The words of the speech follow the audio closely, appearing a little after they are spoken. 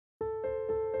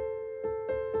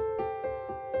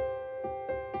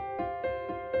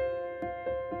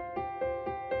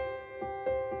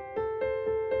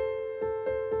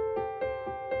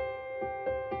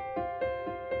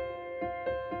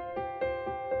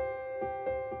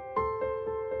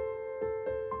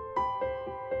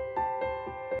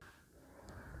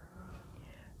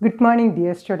Good morning,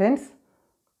 dear students.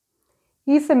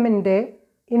 This semester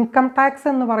income tax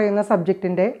എന്ന് പറയുന്ന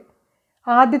സബ്ജക്റ്റിന്റെ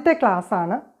ആദ്യത്തെ ക്ലാസ്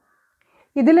ആണ്.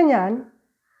 ഇതിൽ ഞാൻ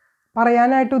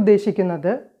പറയാനായിട്ട് ഉദ്ദേശിക്കുന്നത്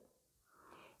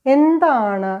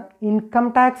എന്താണ് ഇൻകം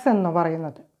ടാക്സ് എന്ന്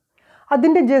പറയുന്നത്.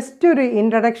 അതിന്റെ ജസ്റ്റ് ഒരു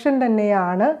ഇൻട്രൊഡക്ഷൻ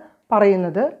തന്നെയാണ്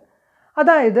പറയുന്നത്.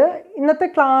 അതായത് ഇന്നത്തെ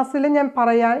ക്ലാസ്സിൽ ഞാൻ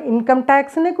ഇൻകം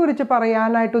ടാക്സിനെ കുറിച്ച്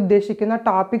പറയാനായിട്ട് ഉദ്ദേശിക്കുന്ന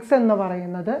ടോപ്പിക്സ് എന്ന്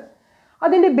പറയുന്നത്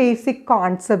അതിന്റെ ബേസിക്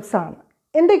കോൺസെപ്റ്റ്സ് ആണ്.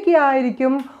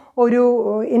 എന്തൊക്കെയായിരിക്കും ഒരു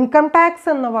ഇൻകം ടാക്സ്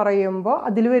എന്ന് പറയുമ്പോൾ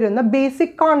അതിൽ വരുന്ന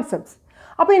ബേസിക് കോൺസെപ്റ്റ്സ്.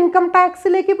 അപ്പോൾ ഇൻകം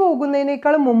ടാക്സിലേക്ക്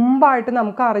പോകുന്നതിനേക്കാൾ മുമ്പായിട്ട്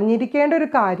നമുക്ക് അറിഞ്ഞിരിക്കേണ്ട ഒരു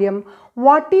കാര്യം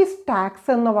വാട്ട് ഈസ്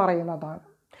ടാക്സ് എന്ന് പറയുന്നതാണ്.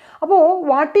 അപ്പോൾ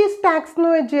വാട്ട് ഈസ് ടാക്സ്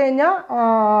എന്ന് വെച്ച് കഴിഞ്ഞാൽ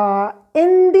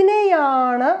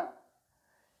എന്തിനെയാണ്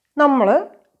നമ്മൾ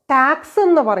ടാക്സ്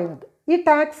എന്ന് പറയുന്നത്. ഈ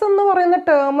ടാക്സ് എന്ന് പറയുന്ന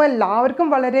ടേം എല്ലാവർക്കും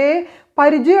വളരെ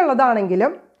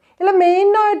പരിചയമുള്ളതാണെങ്കിലും ഇതിൽ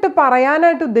മെയിനായിട്ട്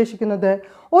പറയാനായിട്ട് ഉദ്ദേശിക്കുന്നത്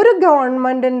ഒരു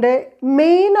ഗവൺമെൻറ്റിൻ്റെ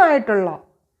മെയിനായിട്ടുള്ള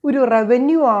ഒരു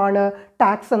റവന്യൂ ആണ്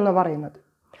ടാക്സ് എന്ന് പറയുന്നത്.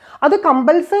 അത്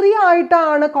കമ്പൽസറി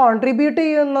ആയിട്ടാണ് കോൺട്രിബ്യൂട്ട്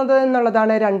ചെയ്യുന്നത്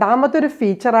എന്നുള്ളതാണ് രണ്ടാമത്തെ ഒരു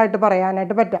ഫീച്ചറായിട്ട്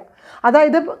പറയാനായിട്ട് പറ്റുക.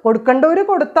 അതായത് കൊടുക്കേണ്ടവർ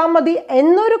കൊടുത്താൽ മതി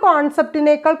എന്നൊരു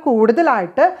കോൺസെപ്റ്റിനേക്കാൾ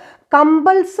കൂടുതലായിട്ട്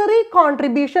കമ്പൽസറി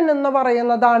കോൺട്രിബ്യൂഷൻ എന്ന്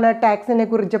പറയുന്നതാണ് ടാക്സിനെ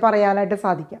കുറിച്ച് പറയാനായിട്ട്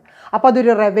സാധിക്കുക. അപ്പോൾ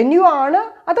അതൊരു റവന്യൂ ആണ്,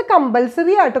 അത്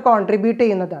കമ്പൽസറി ആയിട്ട് കോൺട്രിബ്യൂട്ട്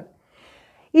ചെയ്യുന്നതാണ്.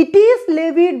 It is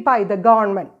levied by the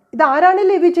government. ഇതാരാണ്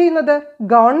ലെവി ചെയ്യുന്നത്?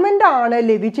 ഗവൺമെൻറ് ആണ്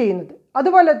ലെവി ചെയ്യുന്നത്.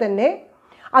 അതുപോലെ തന്നെ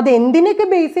അതെന്തിനൊക്കെ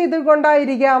ബേസ്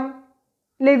ചെയ്തുകൊണ്ടായിരിക്കാം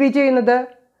ലെവി ചെയ്യുന്നത്?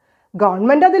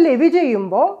 ഗവൺമെൻറ് അത് ലെവി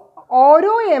ചെയ്യുമ്പോൾ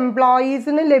ഓരോ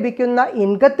എംപ്ലോയീസിനും ലഭിക്കുന്ന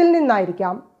ഇൻകത്തിൽ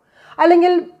നിന്നായിരിക്കാം,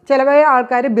 അല്ലെങ്കിൽ ചില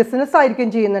ആൾക്കാർ ബിസിനസ് ആയിരിക്കും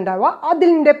ചെയ്യുന്നുണ്ടാവുക,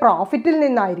 അതിൻ്റെ പ്രോഫിറ്റിൽ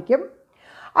നിന്നായിരിക്കും,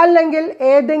 അല്ലെങ്കിൽ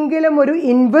ഏതെങ്കിലും ഒരു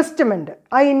ഇൻവെസ്റ്റ്മെൻറ്റ്,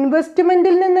 ആ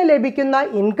ഇൻവെസ്റ്റ്മെൻറ്റിൽ നിന്ന് ലഭിക്കുന്ന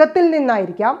ഇൻകത്തിൽ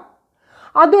നിന്നായിരിക്കാം,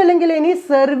 അതും അല്ലെങ്കിൽ ഇനി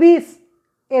സർവീസ്,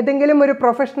 ഏതെങ്കിലും ഒരു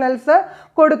പ്രൊഫഷണൽസ്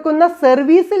കൊടുക്കുന്ന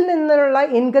സർവീസിൽ നിന്നുള്ള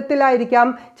ഇൻകത്തിലായിരിക്കാം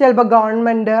ചിലപ്പോൾ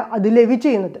ഗവൺമെൻറ് അത് ലെവി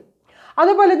ചെയ്യുന്നത്.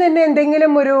 അതുപോലെ തന്നെ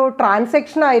എന്തെങ്കിലും ഒരു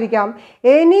ട്രാൻസാക്ഷൻ ആയിരിക്കാം,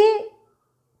 any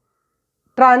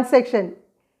transaction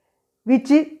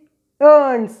which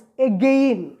earns A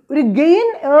gain, ഒരു ഗെയിൻ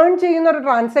ഏൺ ചെയ്യുന്ന ഒരു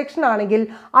ട്രാൻസാക്ഷൻ ആണെങ്കിൽ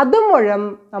അതുമൂലം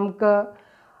നമുക്ക്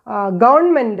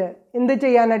ഗവൺമെൻറ് എന്ത്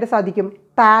ചെയ്യാനായിട്ട് സാധിക്കും?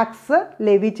 ടാക്സ്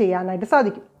ലെവി ചെയ്യാനായിട്ട്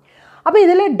സാധിക്കും. അപ്പോൾ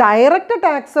ഇതിൽ ഡയറക്റ്റ്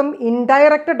ടാക്സും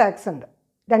ഇൻഡയറക്റ്റ് ടാക്സ് ഉണ്ട്.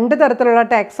 രണ്ട് തരത്തിലുള്ള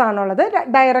ടാക്സ് ആണുള്ളത്,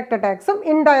 ഡയറക്റ്റ് ടാക്സും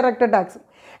ഇൻഡയറക്റ്റ് ടാക്സും.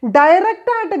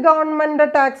 ഡയറക്റ്റായിട്ട് ഗവൺമെൻറ്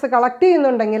ടാക്സ് കളക്ട്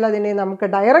ചെയ്യുന്നുണ്ടെങ്കിൽ അതിനെ നമുക്ക്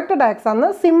ഡയറക്റ്റ് ടാക്സ്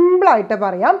എന്ന് സിമ്പിളായിട്ട്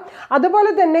പറയാം.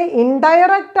 അതുപോലെ തന്നെ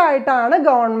ഇൻഡയറക്റ്റ് ആയിട്ടാണ്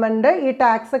ഗവൺമെൻറ് ഈ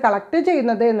ടാക്സ് കളക്ട്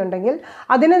ചെയ്യുന്നത് എന്നുണ്ടെങ്കിൽ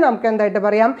അതിനെ നമുക്ക് എന്തായിട്ട്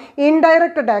പറയാം?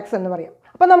 ഇൻഡയറക്റ്റ് ടാക്സ് എന്ന് പറയാം.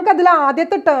 അപ്പോൾ നമുക്കതിൽ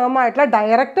ആദ്യത്തെ ടേം ആയിട്ടുള്ള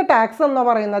ഡയറക്റ്റ് ടാക്സ് എന്ന്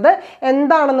പറയുന്നത്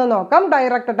എന്താണെന്ന് നോക്കാം.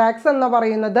 ഡയറക്റ്റ് ടാക്സ് എന്ന്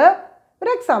പറയുന്നത്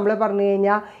ഒരു എക്സാമ്പിൾ പറഞ്ഞു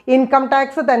കഴിഞ്ഞാൽ ഇൻകം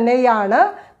ടാക്സ് തന്നെയാണ്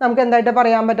നമുക്ക് എന്തായിട്ട്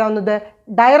പറയാൻ പറ്റാവുന്നത്?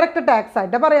 ഡയറക്റ്റ് ടാക്സ്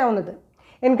ആയിട്ട് പറയാവുന്നത്.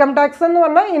 ഇൻകം ടാക്സ് എന്ന്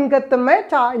പറഞ്ഞാൽ ഇൻകത്തുമേ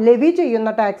ലെവി ചെയ്യുന്ന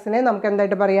ടാക്സിനെ നമുക്ക്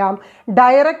എന്തായിട്ട് പറയാം?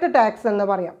 ഡയറക്റ്റ് ടാക്സ് എന്ന്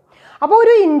പറയാം. അപ്പോൾ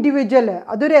ഒരു ഇൻഡിവിജ്വൽ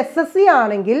അതൊരു SSC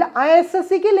ആണെങ്കിൽ ആ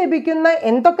SSCക്ക് ലഭിക്കുന്ന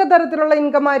എന്തൊക്കെ തരത്തിലുള്ള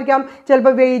ഇൻകം ആയിരിക്കാം?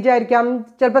 ചിലപ്പോൾ വേജ് ആയിരിക്കാം,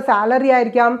 ചിലപ്പോൾ സാലറി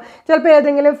ആയിരിക്കാം, ചിലപ്പോൾ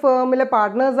ഏതെങ്കിലും ഫേമിലെ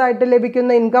പാർട്ട്നേഴ്സായിട്ട്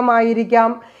ലഭിക്കുന്ന ഇൻകം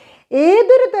ആയിരിക്കാം.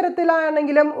 ഏതൊരു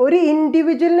തരത്തിലാണെങ്കിലും ഒരു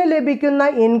ഇൻഡിവിജ്വലിന് ലഭിക്കുന്ന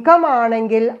ഇൻകം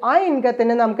ആണെങ്കിൽ ആ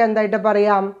ഇൻകത്തിന് നമുക്ക് എന്തായിട്ട്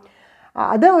പറയാം?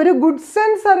 അത് ഒരു ഗുഡ്സ്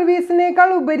ആൻഡ് സർവീസിനേക്കാൾ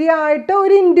ഉപരിയായിട്ട്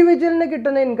ഒരു ഇൻഡിവിജ്വലിന്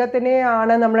കിട്ടുന്ന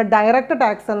ഇൻകത്തിനെയാണ് നമ്മൾ ഡയറക്റ്റ്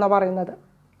ടാക്സ് എന്ന് പറയുന്നത്.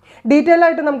 ഡീറ്റെയിൽ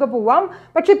ആയിട്ട് നമുക്ക് പോവാം.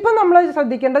 പക്ഷെ ഇപ്പം നമ്മൾ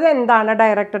ശ്രദ്ധിക്കേണ്ടത് എന്താണ്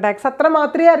ഡയറക്റ്റ് ടാക്സ്, അത്ര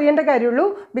മാത്രമേ അറിയേണ്ട കാര്യമുള്ളൂ,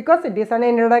 because it is an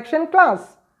introduction class.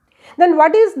 Then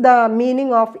what is the meaning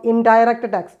of indirect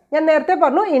tax? ഞാൻ നേരത്തെ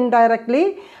പറഞ്ഞു ഇൻഡയറക്ട്ലി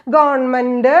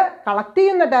ഗവൺമെൻറ് കളക്ട്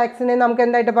ചെയ്യുന്ന ടാക്സിനെ നമുക്ക്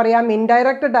എന്തായിട്ട് പറയാം?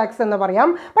 ഇൻഡയറക്റ്റ് ടാക്സ് എന്ന് പറയാം.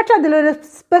 പക്ഷെ അതിലൊരു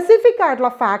സ്പെസിഫിക്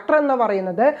ആയിട്ടുള്ള ഫാക്ടർ എന്ന്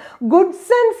പറയുന്നത്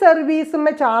ഗുഡ്സ് ആൻഡ്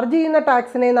സർവീസുമേ ചാർജ് ചെയ്യുന്ന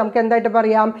ടാക്സിനെ നമുക്ക് എന്തായിട്ട്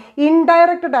പറയാം?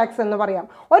 ഇൻഡയറക്റ്റ് ടാക്സ് എന്ന് പറയാം.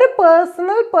 ഒരു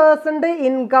പേഴ്സൻ്റെ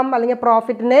ഇൻകം അല്ലെങ്കിൽ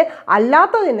പ്രോഫിറ്റിനെ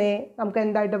അല്ലാത്തതിനെ നമുക്ക്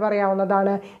എന്തായിട്ട്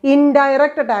പറയാവുന്നതാണ്?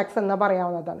 ഇൻഡയറക്റ്റ് ടാക്സ് എന്ന്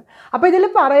പറയാവുന്നതാണ്. അപ്പോൾ ഇതിൽ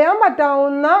പറയാൻ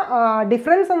പറ്റാവുന്ന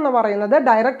ഡിഫറൻസ് എന്ന് പറയുന്നത്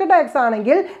ഡയറക്റ്റ് ടാക്സ്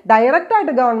ആണെങ്കിൽ ഡയറക്റ്റ്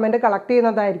ആയിട്ട് ഗവൺമെൻറ് കളക്ട്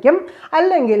ചെയ്യുന്നതായിരിക്കും,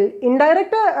 അല്ലെങ്കിൽ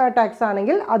ഇൻഡയറക്റ്റ് ടാക്സ്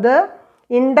ആണെങ്കിൽ അത്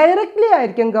ഇൻഡയറക്റ്റ്ലി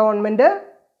ആയിരിക്കും ഗവൺമെൻറ്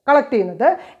കളക്ട് ചെയ്യുന്നത്.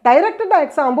 ഡയറക്റ്റ്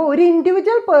ടാക്സ് ആകുമ്പോൾ ഒരു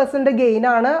ഇൻഡിവിജ്വൽ പേഴ്സൻ്റെ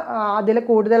ഗെയിനാണ് അതിൽ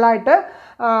കൂടുതലായിട്ട്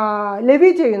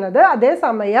ലെവി ചെയ്യുന്നത്.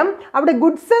 അതേസമയം അവിടെ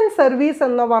ഗുഡ്സ് ആൻഡ് സർവീസ്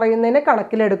എന്ന് പറയുന്നതിനെ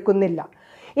കണക്കിലെടുക്കുന്നില്ല.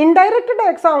 ഇൻഡയറക്റ്റ്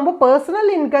ടാക്സ് ആകുമ്പോൾ പേഴ്സണൽ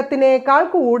ഇൻകത്തിനേക്കാൾ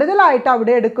കൂടുതലായിട്ട്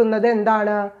അവിടെ എടുക്കുന്നത്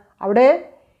എന്താണ്? അവിടെ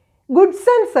ഗുഡ്സ്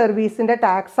ആൻഡ് സർവീസിൻ്റെ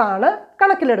ടാക്സ് ആണ്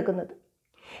കണക്കിലെടുക്കുന്നത്.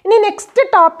 ഇനി നെക്സ്റ്റ്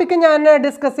ടോപ്പിക്ക് ഞാൻ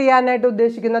ഡിസ്കസ് ചെയ്യാനായിട്ട്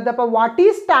ഉദ്ദേശിക്കുന്നത്, അപ്പോൾ വാട്ട്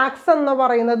ഈസ് ടാക്സ് എന്ന്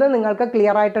പറയുന്നത് നിങ്ങൾക്ക്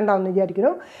ക്ലിയർ ആയിട്ടുണ്ടാവും എന്ന്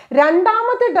വിചാരിക്കുന്നു.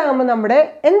 രണ്ടാമത്തെ ടേം നമ്മുടെ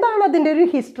എന്താണ് അതിൻ്റെ ഒരു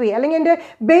ഹിസ്റ്ററി അല്ലെങ്കിൽ എൻ്റെ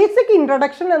ബേസിക്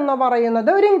ഇൻട്രൊഡക്ഷൻ എന്ന്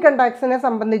പറയുന്നത് ഒരു ഇൻകം ടാക്സിനെ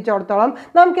സംബന്ധിച്ചിടത്തോളം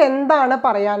നമുക്ക് എന്താണ്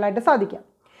പറയാനായിട്ട് സാധിക്കാം.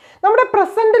 നമ്മുടെ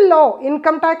പ്രസൻറ്റ് ലോ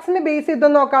ഇൻകം ടാക്സിനെ ബേസ് ചെയ്ത്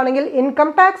നോക്കുകയാണെങ്കിൽ ഇൻകം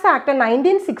ടാക്സ് ആക്ട്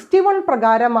 1961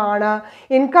 പ്രകാരമാണ്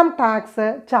ഇൻകം ടാക്സ്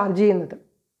ചാർജ് ചെയ്യുന്നത്.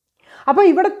 അപ്പോൾ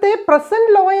ഇവിടുത്തെ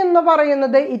പ്രസൻറ്റ് ലോ എന്ന്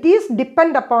പറയുന്നത് it is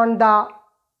depend upon the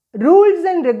rules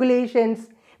and regulations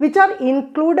which are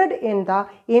included in the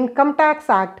income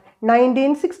tax act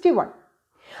 1961.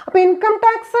 അപ്പോൾ ഇൻകം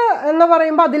ടാക്സ് എന്ന്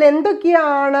പറയുമ്പോൾ അതിൽ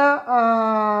എന്തൊക്കെയാണ്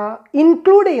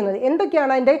ഇൻക്ലൂഡ് ചെയ്യുന്നത്,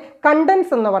 എന്തൊക്കെയാണ് അതിൻ്റെ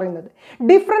കണ്ടൻസ് എന്ന് പറയുന്നത്,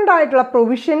 ഡിഫറെൻ്റ് ആയിട്ടുള്ള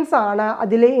പ്രൊവിഷൻസ് ആണ്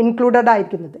അതിൽ ഇൻക്ലൂഡഡ്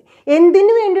ആയിരിക്കുന്നത്.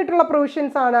 എന്തിനു വേണ്ടിയിട്ടുള്ള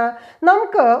പ്രൊവിഷൻസ് ആണ്?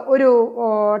 നമുക്ക് ഒരു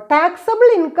ടാക്സബിൾ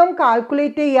ഇൻകം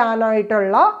കാൽക്കുലേറ്റ്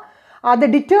ചെയ്യാനായിട്ടുള്ള അത്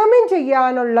ഡിറ്റർമിൻ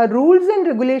ചെയ്യാനുള്ള റൂൾസ് ആൻഡ്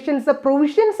റെഗുലേഷൻസ്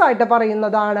പ്രൊവിഷൻസ് ആയിട്ട്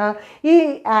പറയുന്നതാണ് ഈ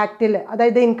ആക്റ്റിൽ,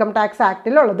 അതായത് ഇൻകം ടാക്സ്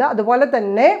ആക്റ്റിലുള്ളത്. അതുപോലെ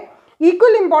തന്നെ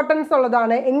ഈക്വൽ ഇമ്പോർട്ടൻസ്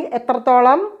ഉള്ളതാണ്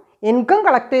എത്രത്തോളം ഇൻകം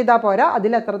കളക്ട് ചെയ്താൽ പോരാ,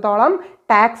 അതിൽ എത്രത്തോളം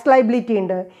ടാക്സ് ലൈബിലിറ്റി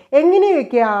ഉണ്ട്,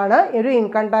 എങ്ങനെയൊക്കെയാണ് ഒരു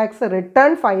ഇൻകം ടാക്സ്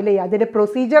റിട്ടേൺ ഫയൽ ചെയ്യുക, അതിൻ്റെ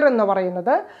പ്രൊസീജിയർ എന്ന്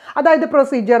പറയുന്നത്. അതായത്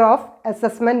പ്രൊസീജിയർ ഓഫ്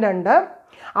അസസ്മെൻ്റ് ഉണ്ട്,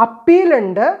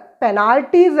 അപ്പീലുണ്ട്,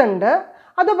 പെനാൽറ്റീസ് ഉണ്ട്,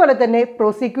 അതുപോലെ തന്നെ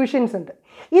പ്രോസിക്യൂഷൻസ് ഉണ്ട്.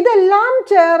 ഇതെല്ലാം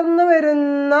ചേർന്ന്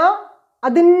വരുന്ന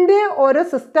അതിൻ്റെ ഓരോ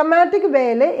സിസ്റ്റമാറ്റിക്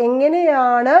വേയിൽ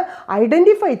എങ്ങനെയാണ്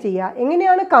ഐഡൻറ്റിഫൈ ചെയ്യുക,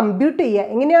 എങ്ങനെയാണ് കമ്പ്യൂട്ട്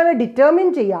ചെയ്യുക, എങ്ങനെയാണ് ഡിറ്റർമിൻ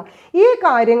ചെയ്യുക, ഈ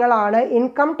കാര്യങ്ങളാണ്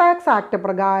ഇൻകം ടാക്സ് ആക്ട്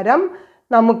പ്രകാരം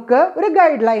നമുക്ക് ഒരു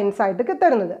ഗൈഡ് ലൈൻസ് ആയിട്ട്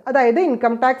തരുന്നത്. അതായത്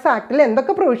ഇൻകം ടാക്സ് ആക്ടിൽ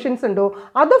എന്തൊക്കെ പ്രൊവിഷൻസ് ഉണ്ടോ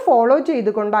അത് ഫോളോ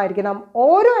ചെയ്തുകൊണ്ടായിരിക്കണം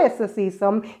ഓരോ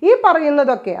SSCസും ഈ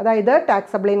പറയുന്നതൊക്കെ, അതായത്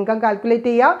ടാക്സബിൾ ഇൻകം കാൽക്കുലേറ്റ്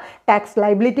ചെയ്യുക, ടാക്സ്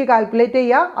ലൈബിലിറ്റി കാൽക്കുലേറ്റ്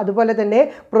ചെയ്യുക, അതുപോലെ തന്നെ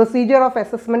പ്രൊസീജിയർ ഓഫ്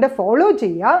അസസ്മെൻറ്റ് ഫോളോ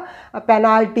ചെയ്യുക,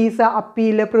 പെനാൽറ്റീസ്,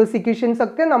 അപ്പീൽ, പ്രോസിക്യൂഷൻസ്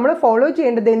ഒക്കെ നമ്മൾ ഫോളോ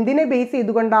ചെയ്യേണ്ടത് എന്തിനെ ബേസ്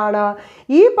ചെയ്തുകൊണ്ടാണ്?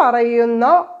 ഈ പറയുന്ന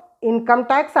ഇൻകം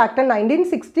ടാക്സ് ആക്ട്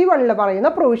 1961 പറയുന്ന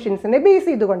പ്രൊവിഷൻസിനെ ബേസ്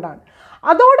ചെയ്തുകൊണ്ടാണ്.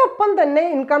 അതോടൊപ്പം തന്നെ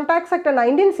ഇൻകം ടാക്സ് ആക്ട്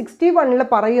 1961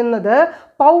 പറയുന്നത്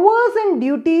powers and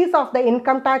duties of the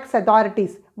income tax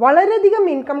authorities. വളരെയധികം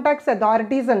ഇൻകം ടാക്സ്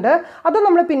അതോറിറ്റീസ് ഉണ്ട്, അത്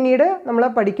നമ്മൾ പിന്നീട്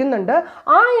പഠിക്കുന്നുണ്ട്.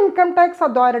 ആ ഇൻകം ടാക്സ്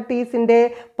അതോറിറ്റീസിൻ്റെ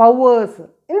പവേഴ്സ്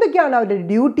എന്തൊക്കെയാണ്, അവരുടെ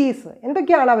ഡ്യൂട്ടീസ്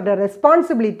എന്തൊക്കെയാണ്, അവരുടെ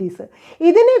റെസ്പോൺസിബിലിറ്റീസ്,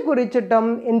 ഇതിനെക്കുറിച്ചിട്ടും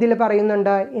എന്തിൽ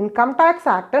പറയുന്നുണ്ട്? ഇൻകം ടാക്സ്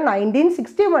ആക്ട്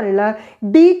 1961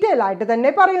 ഡീറ്റെയിൽ ആയിട്ട്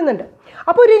തന്നെ പറയുന്നുണ്ട്.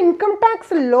 അപ്പോൾ ഒരു ഇൻകം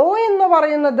ടാക്സ് ലോ എന്ന്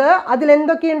പറയുന്നത്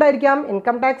അതിലെന്തൊക്കെ ഉണ്ടായിരിക്കാം?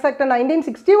 ഇൻകം ടാക്സ് ആക്ട്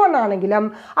 1961 ആണെങ്കിലും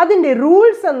അതിൻ്റെ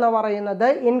റൂൾസ് എന്ന് പറയുന്നത്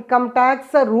ഇൻകം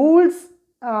ടാക്സ് റൂൾസ്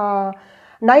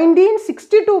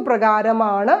 1962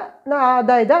 പ്രകാരമാണ്.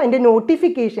 അതായത് അതിൻ്റെ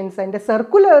നോട്ടിഫിക്കേഷൻസ്, അതിൻ്റെ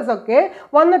സർക്കുലേഴ്സൊക്കെ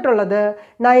വന്നിട്ടുള്ളത്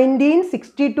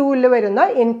 1962 വരുന്ന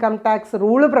ഇൻകം ടാക്സ്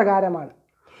റൂള് പ്രകാരമാണ്.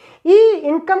 ഈ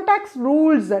ഇൻകം ടാക്സ്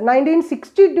റൂൾസ്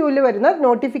 1962 വരുന്ന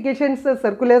നോട്ടിഫിക്കേഷൻസ്,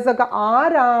 സർക്കുലേഴ്സൊക്കെ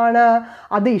ആരാണ്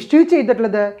അത് ഇഷ്യൂ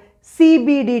ചെയ്തിട്ടുള്ളത്?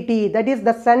 CBDT, that is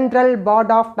the central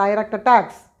board of direct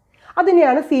tax.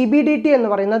 അതിനെയാണ് CBDT എന്ന്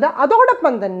പറയുന്നത്.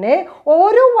 അതോടൊപ്പം തന്നെ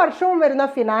ഓരോ വർഷവും വരുന്ന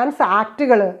ഫിനാൻസ്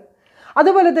ആക്റ്റുകൾ,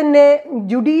 അതുപോലെ തന്നെ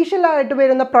ജുഡീഷ്യലായിട്ട്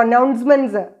വരുന്ന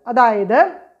പ്രൊനൗൺസ്മെൻറ്റ്സ്, അതായത്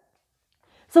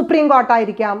സുപ്രീം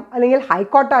കോർട്ടായിരിക്കാം അല്ലെങ്കിൽ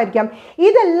ഹൈക്കോർട്ടായിരിക്കാം,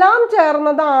 ഇതെല്ലാം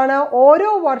ചേർന്നതാണ്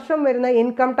ഓരോ വർഷം വരുന്ന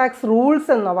ഇൻകം ടാക്സ് റൂൾസ്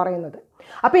എന്ന് പറയുന്നത്.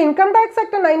 അപ്പോൾ ഇൻകം ടാക്സ്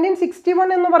ആക്ട്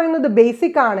 1961 എന്ന് പറയുന്നത്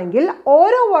ബേസിക് ആണെങ്കിൽ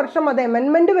ഓരോ വർഷം അത്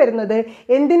അമെൻമെൻറ്റ് വരുന്നത്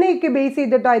എന്തിനെയൊക്കെ ബേസ്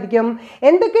ചെയ്തിട്ടായിരിക്കും?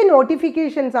 എന്തൊക്കെ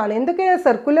നോട്ടിഫിക്കേഷൻസ് ആണ്, എന്തൊക്കെ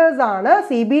സർക്കുലേഴ്സ് ആണ്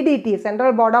CBDT,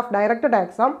 central board of direct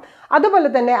ടാക്സും, അതുപോലെ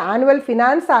തന്നെ ആനുവൽ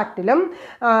ഫിനാൻസ് ആക്ടിലും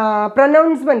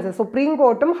പ്രൊനൗൺസ്മെൻറ്റ്സ്, സുപ്രീം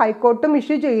കോർട്ടും ഹൈക്കോർട്ടും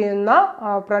ഇഷ്യൂ ചെയ്യുന്ന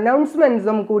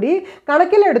പ്രൊനൗൺസ്മെൻറ്റ്സും കൂടി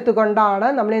കണക്കിലെടുത്തുകൊണ്ടാണ്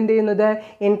നമ്മൾ എന്ത് ചെയ്യുന്നത്?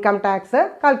 ഇൻകം ടാക്സ്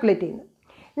കാൽക്കുലേറ്റ് ചെയ്യുന്നത്.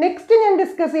 നെക്സ്റ്റ് ഞാൻ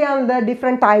discuss ചെയ്യാവുന്നത്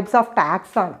different types of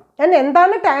tax ആണ്.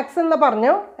 എന്താണ് ടാക്സ് എന്ന്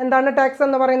പറഞ്ഞു? എന്താണ് ടാക്സ്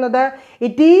എന്ന് പറയുന്നത്?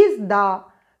 It is the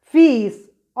fees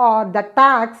or the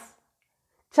tax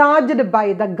charged by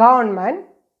the government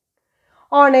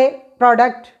on A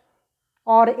product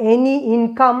or any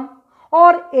income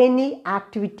or any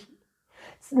activity.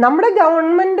 നമ്മുടെ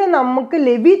ഗവൺമെൻറ് നമുക്ക്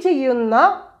ലെവി ചെയ്യുന്ന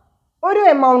ഒരു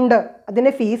എമൗണ്ട്,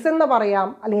 അതിനെ ഫീസ് എന്ന് പറയാം,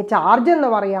 അല്ലെങ്കിൽ ചാർജ് എന്ന്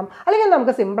പറയാം, അല്ലെങ്കിൽ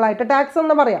നമുക്ക് സിമ്പിളായിട്ട് ടാക്സ്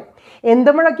എന്ന് പറയാം.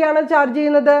 എന്തുമഴൊക്കെയാണ് ചാർജ്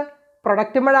ചെയ്യുന്നത്?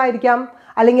 പ്രൊഡക്റ്റ് മഴായിരിക്കാം,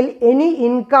 അല്ലെങ്കിൽ എനി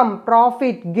ഇൻകം,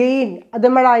 പ്രോഫിറ്റ്, ഗെയിൻ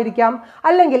അതുമഴായിരിക്കാം,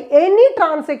 അല്ലെങ്കിൽ എനി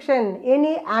ട്രാൻസാക്ഷൻ,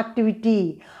 എനി ആക്ടിവിറ്റി,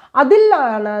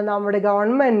 അതിലാണ് നമ്മുടെ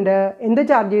ഗവൺമെൻറ് എന്ത്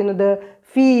ചാർജ് ചെയ്യുന്നത്?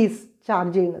 ഫീസ്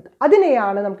ചാർജ് ചെയ്യുന്നത്.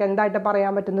 അതിനെയാണ് നമുക്ക് എന്തായിട്ട്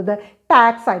പറയാൻ പറ്റുന്നത്?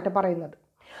 ടാക്സ് ആയിട്ട് പറയുന്നത്.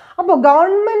 അപ്പോൾ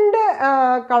ഗവൺമെൻറ്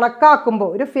കണക്കാക്കുമ്പോൾ,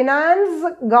 ഒരു ഫിനാൻസ്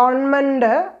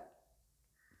ഗവൺമെൻറ്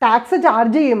ടാക്സ്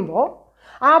ചാർജ് ചെയ്യുമ്പോൾ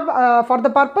for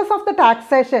the purpose of the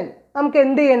taxation നമുക്ക്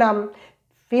എന്ത് ചെയ്യണം?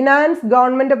 ഫിനാൻസ്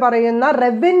ഗവൺമെൻറ് പറയുന്ന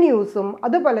റവന്യൂസും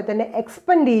അതുപോലെ തന്നെ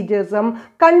എക്സ്പെൻഡിച്ചേഴ്സും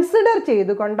കൺസിഡർ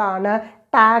ചെയ്തുകൊണ്ടാണ്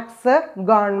ടാക്സ്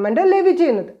ഗവൺമെൻറ് ലെവി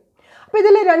ചെയ്യുന്നത്. അപ്പോൾ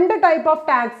ഇതിൽ രണ്ട് ടൈപ്പ് ഓഫ്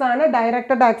ടാക്സ് ആണ്,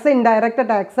 ഡയറക്റ്റ് ടാക്സ്, ഇൻഡയറക്റ്റ്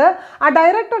ടാക്സ്. ആ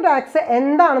ഡയറക്റ്റ് ടാക്സ്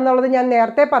എന്താണെന്നുള്ളത് ഞാൻ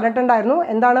നേരത്തെ പറഞ്ഞിട്ടുണ്ടായിരുന്നു.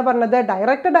 എന്താണ് പറഞ്ഞത്?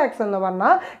 ഡയറക്റ്റ് ടാക്സ് എന്ന്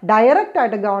പറഞ്ഞാൽ ഡയറക്റ്റ്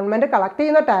ആയിട്ട് ഗവൺമെൻറ് കളക്ട്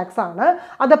ചെയ്യുന്ന ടാക്സ് ആണ്.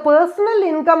 അത് പേഴ്സണൽ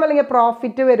ഇൻകം അല്ലെങ്കിൽ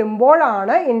പ്രോഫിറ്റ്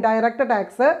വരുമ്പോഴാണ് ഡയറക്റ്റ്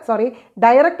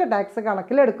ടാക്സ്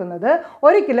കണക്കിലെടുക്കുന്നത്.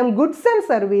 ഒരിക്കലും ഗുഡ്സ് ആൻഡ്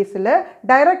സർവീസിൽ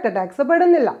ഡയറക്റ്റ് ടാക്സ്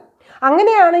പെടുന്നില്ല.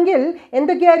 അങ്ങനെയാണെങ്കിൽ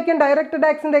എന്തൊക്കെയായിരിക്കും ഡയറക്റ്റ്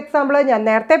ടാക്സിൻ്റെ എക്സാമ്പിൾ? ഞാൻ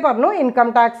നേരത്തെ പറഞ്ഞു, ഇൻകം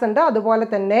ടാക്സ് ഉണ്ട്, അതുപോലെ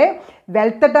തന്നെ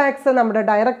വെൽത്ത് ടാക്സ് നമ്മുടെ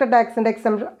ഡയറക്റ്റ് ടാക്സിൻ്റെ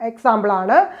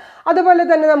എക്സാമ്പിളാണ്. അതുപോലെ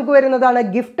തന്നെ നമുക്ക് വരുന്നതാണ്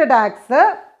ഗിഫ്റ്റ് ടാക്സ്,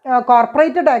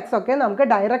 കോർപ്പറേറ്റ് ടാക്സ് ഒക്കെ നമുക്ക്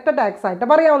ഡയറക്റ്റ് ടാക്സ് ആയിട്ട്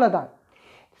പറയാവുന്നതാണ്.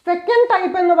 സെക്കൻഡ്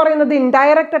ടൈപ്പ് എന്ന് പറയുന്നത്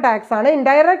ഇൻഡയറക്റ്റ് ടാക്സ് ആണ്.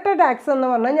 ഇൻഡയറക്റ്റ് ടാക്സ് എന്ന്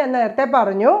പറഞ്ഞാൽ ഞാൻ നേരത്തെ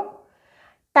പറഞ്ഞു,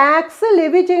 ടാക്സ്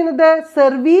ലെവി ചെയ്യുന്നത്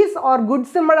സർവീസ് ഓർ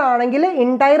ഗുഡ്സ് ആണെങ്കിൽ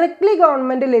ഇൻഡയറക്ട്ലി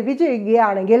ഗവൺമെൻറ് ലെവി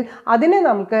ചെയ്യുകയാണെങ്കിൽ അതിനെ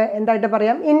നമുക്ക് എന്തായിട്ട്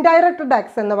പറയാം? ഇൻഡയറക്റ്റ്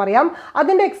ടാക്സ് എന്ന് പറയാം.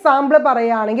 അതിൻ്റെ എക്സാമ്പിൾ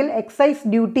പറയുകയാണെങ്കിൽ excise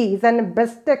duty is an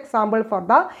best example for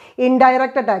the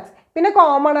indirect tax. പിന്നെ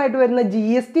കോമൺ ആയിട്ട് വരുന്ന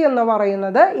GST എന്ന്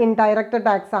പറയുന്നത് ഇൻഡയറക്റ്റ്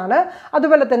ടാക്സ് ആണ്.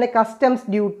 അതുപോലെ തന്നെ customs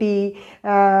duty,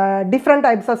 different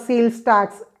types of sales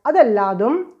tax,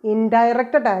 അതെല്ലാതും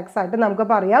indirect tax ആയിട്ട് നമുക്ക്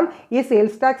പറയാം. ഈ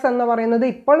സെയിൽസ് ടാക്സ് എന്ന് പറയുന്നത്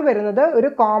ഇപ്പോൾ വരുന്നത് ഒരു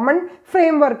കോമൺ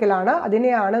ഫ്രെയിം വർക്കിലാണ്.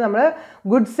 അതിനെയാണ് നമ്മൾ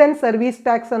ഗുഡ്സ് ആൻഡ് സർവീസ്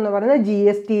ടാക്സ് എന്ന് പറയുന്നത്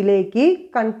GSTയിലേക്ക്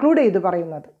കൺക്ലൂഡ് ചെയ്ത്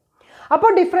പറയുന്നത്.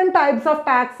 അപ്പോൾ ഡിഫറെൻറ്റ് ടൈപ്സ് ഓഫ്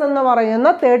ടാക്സ് എന്ന് പറയുന്ന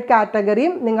തേർഡ്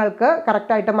കാറ്റഗറിയും നിങ്ങൾക്ക്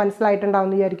കറക്റ്റായിട്ട് മനസ്സിലായിട്ടുണ്ടാവും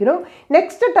എന്ന് വിചാരിക്കുന്നു.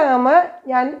 നെക്സ്റ്റ് ടേം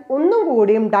ഞാൻ ഒന്നും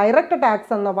കൂടിയും ഡയറക്റ്റ്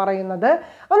ടാക്സ് എന്ന് പറയുന്നത്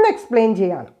ഒന്ന് എക്സ്പ്ലെയിൻ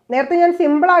ചെയ്യാണ്. നേരത്തെ ഞാൻ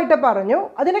സിമ്പിളായിട്ട് പറഞ്ഞു,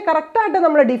 അതിനെ കറക്റ്റായിട്ട്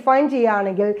നമ്മൾ ഡിഫൈൻ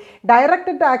ചെയ്യുകയാണെങ്കിൽ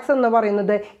ഡയറക്റ്റ് ടാക്സ് എന്ന്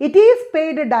പറയുന്നത് it is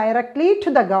paid directly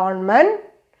to the government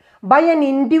by an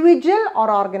individual or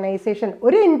organisation.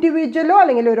 ഒരു ഇൻഡിവിജ്വലോ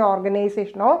അല്ലെങ്കിൽ ഒരു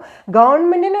ഓർഗനൈസേഷനോ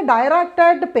ഗവൺമെൻറ്റിന്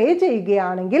ഡയറക്റ്റായിട്ട് പേ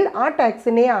ചെയ്യുകയാണെങ്കിൽ ആ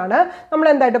ടാക്സിനെയാണ് നമ്മൾ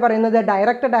എന്തായിട്ട് പറയുന്നത്?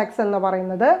 ഡയറക്റ്റ് ടാക്സ് എന്ന്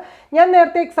പറയുന്നത്. ഞാൻ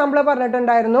നേരത്തെ എക്സാമ്പിൾ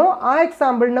പറഞ്ഞിട്ടുണ്ടായിരുന്നു. ആ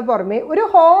എക്സാമ്പിളിന് പുറമെ ഒരു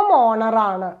ഹോം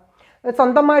ഓണറാണ്,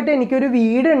 സ്വന്തമായിട്ട് എനിക്കൊരു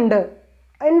വീടുണ്ട്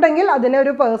ഉണ്ടെങ്കിൽ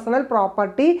അതിനൊരു പേഴ്സണൽ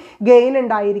പ്രോപ്പർട്ടി ഗെയിൻ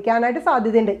ഉണ്ടായിരിക്കാനായിട്ട്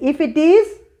സാധ്യതയുണ്ട്. ഇഫ് ഇറ്റ്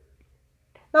ഈസ്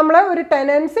നമ്മൾ ഒരു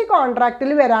ടെനൻസി കോൺട്രാക്റ്റിൽ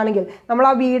വരാണെങ്കിൽ, നമ്മൾ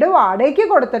ആ വീട് വാടകയ്ക്ക്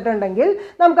കൊടുത്തിട്ടുണ്ടെങ്കിൽ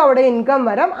നമുക്ക് അവിടെ ഇൻകം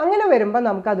വരാം. അങ്ങനെ വരുമ്പോൾ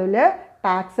നമുക്കതിൽ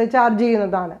ടാക്സ് ചാർജ്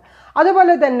ചെയ്യുന്നതാണ്.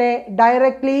 അതുപോലെ തന്നെ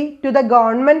ഡയറക്ട്ലി ടു ദ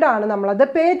ഗവൺമെൻറ് ആണ് നമ്മളത്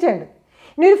പേ ചെയ്യേണ്ടത്.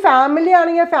 ഇനി ഒരു ഫാമിലി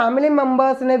ആണെങ്കിൽ ഫാമിലി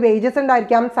മെമ്പേഴ്സിന് വേജസ്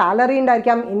ഉണ്ടായിരിക്കാം, സാലറി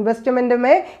ഉണ്ടായിരിക്കാം,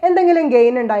 ഇൻവെസ്റ്റ്മെൻറ്റുമേ എന്തെങ്കിലും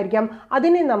ഗെയിൻ ഉണ്ടായിരിക്കാം.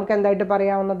 അതിനെ നമുക്ക് എന്തായിട്ട്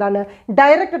പറയാവുന്നതാണ്?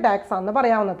 ഡയറക്റ്റ് ടാക്സ് ആണെന്ന്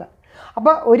പറയാവുന്നത്.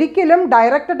 അപ്പോൾ ഒരിക്കലും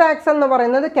ഡയറക്റ്റ് ടാക്സ് എന്ന്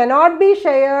പറയുന്നത് cannot be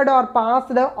shared or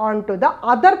passed on to the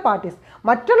other parties.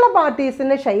 മറ്റുള്ള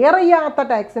പാർട്ടീസിന് ഷെയർ ചെയ്യാത്ത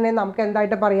ടാക്സിനെ നമുക്ക്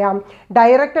എന്തായിട്ട് പറയാം?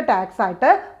 ഡയറക്റ്റ് ടാക്സ് ആയിട്ട്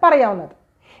പറയാവുന്നത്.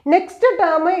 നെക്സ്റ്റ്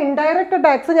ടേം ഇൻഡയറക്റ്റ്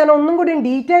ടാക്സ് ഞാൻ ഒന്നും കൂടി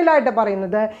ഡീറ്റെയിൽ ആയിട്ട്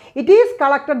പറയുന്നത്, it is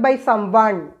collected by sum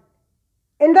one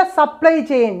in the supply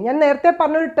chain. ഞാൻ നേരത്തെ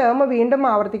പറഞ്ഞൊരു ടേം വീണ്ടും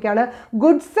ആവർത്തിക്കുകയാണ്.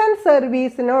 ഗുഡ്സ് ആൻഡ്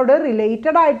സർവീസിനോട്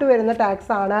റിലേറ്റഡ് ആയിട്ട് വരുന്ന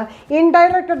ടാക്സ് ആണ്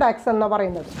ഇൻഡയറക്റ്റ് ടാക്സ് എന്ന്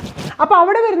പറയുന്നത്. അപ്പോൾ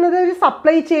അവിടെ വരുന്നത് ഒരു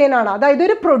സപ്ലൈ ചെയിൻ ആണ്. അതായത്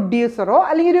ഒരു പ്രൊഡ്യൂസറോ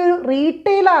അല്ലെങ്കിൽ ഒരു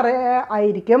റീറ്റെയിലർ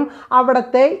ആയിരിക്കും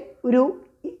അവിടുത്തെ ഒരു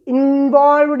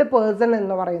ഇൻവോൾവ്ഡ് പേഴ്സൺ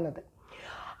എന്ന് പറയുന്നത്.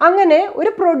 അങ്ങനെ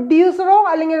ഒരു പ്രൊഡ്യൂസറോ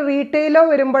അല്ലെങ്കിൽ റീറ്റെയിലോ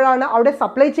വരുമ്പോഴാണ് അവിടെ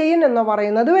സപ്ലൈ ചെയിൻ എന്ന്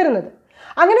പറയുന്നത് വരുന്നത്.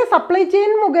 അങ്ങനെ സപ്ലൈ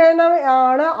ചെയിൻ മുഖേന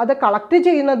ആണ് അത് കളക്ട്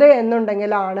ചെയ്യുന്നത്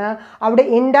എന്നുണ്ടെങ്കിലാണ് അവിടെ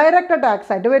ഇൻഡയറക്റ്റ്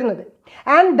ടാക്സ് ആയിട്ട് വരുന്നത്.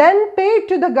 And then pay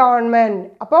to the government.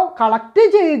 അപ്പോൾ കളക്ട്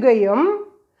ചെയ്യുകയും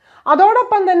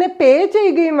അതോടൊപ്പം തന്നെ പേ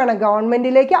ചെയ്യുകയും വേണം,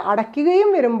 ഗവൺമെൻറ്റിലേക്ക് അടയ്ക്കുകയും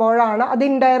വരുമ്പോഴാണ് അത്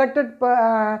ഇൻഡയറക്റ്റ്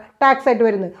ടാക്സ് ആയിട്ട്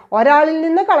വരുന്നത്. ഒരാളിൽ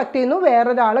നിന്ന് കളക്ട് ചെയ്യുന്നു,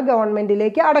 വേറൊരാൾ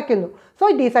ഗവൺമെൻറ്റിലേക്ക് അടയ്ക്കുന്നു. So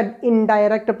it is A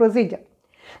indirect procedure.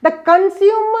 The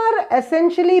consumer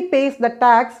essentially pays the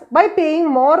tax by paying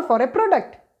more for a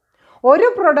product. ഒരു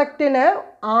പ്രൊഡക്റ്റിന്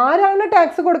ആരാണ്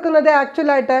ടാക്സ് കൊടുക്കുന്നത്?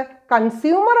 ആക്ച്വലായിട്ട്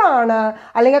കൺസ്യൂമർ ആണ്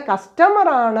അല്ലെങ്കിൽ കസ്റ്റമർ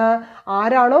ആണ്.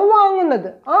 ആരാണോ വാങ്ങുന്നത്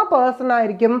ആ പേഴ്സൺ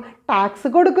ആയിരിക്കും ടാക്സ്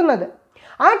കൊടുക്കുന്നത്.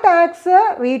 ആ ടാക്സ്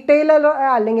റീറ്റെയിലർ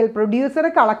അല്ലെങ്കിൽ പ്രൊഡ്യൂസർ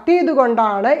കളക്ട്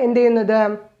ചെയ്തുകൊണ്ടാണ് എന്ത് ചെയ്യുന്നത്?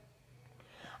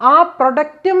 ആ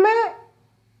പ്രൊഡക്റ്റുമേ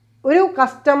ഒരു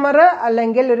കസ്റ്റമർ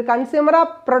അല്ലെങ്കിൽ ഒരു കൺസ്യൂമർ ആ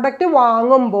പ്രൊഡക്റ്റ്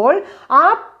വാങ്ങുമ്പോൾ ആ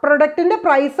പ്രൊഡക്റ്റിൻ്റെ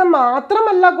പ്രൈസ്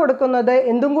മാത്രമല്ല കൊടുക്കുന്നത്,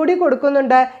 എന്തും കൂടി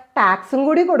കൊടുക്കുന്നുണ്ട്? ടാക്സും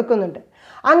കൂടി കൊടുക്കുന്നുണ്ട്.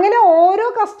 അങ്ങനെ ഓരോ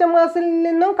കസ്റ്റമേഴ്സിൽ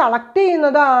നിന്നും കളക്ട്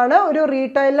ചെയ്യുന്നതാണ് ഒരു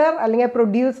റീറ്റെയിലർ അല്ലെങ്കിൽ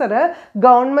പ്രൊഡ്യൂസർ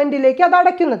ഗവൺമെൻറ്റിലേക്ക് അത്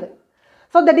അടയ്ക്കുന്നത്.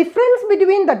 So the difference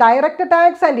between the direct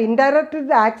tax and indirect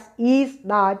tax is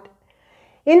that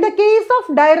in the case of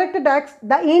direct tax,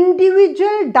 the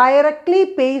individual directly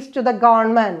pays to the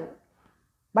government.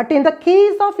 But in the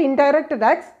case of indirect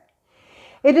tax,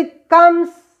 it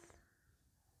comes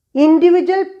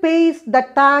individual pays the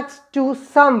tax to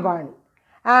someone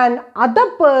and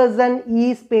other person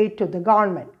is paid to the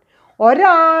government.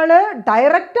 ഒരാൾ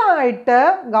ഡയറക്റ്റായിട്ട്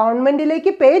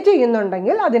ഗവൺമെൻറ്റിലേക്ക് പേ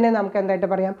ചെയ്യുന്നുണ്ടെങ്കിൽ അതിനെ നമുക്ക് എന്തായിട്ട്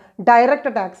പറയാം?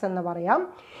 Direct tax എന്ന് പറയാം.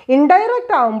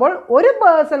 Indirect ആകുമ്പോൾ ഒരു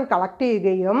പേഴ്സൺ കളക്ട്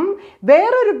ചെയ്യുകയും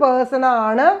വേറൊരു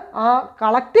പേഴ്സണാണ് ആ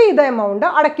കളക്ട് ചെയ്ത എമൗണ്ട്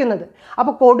അടയ്ക്കുന്നത്.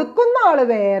 അപ്പോൾ കൊടുക്കുന്ന ആൾ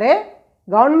വേറെ,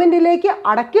 ഗവൺമെൻറ്റിലേക്ക്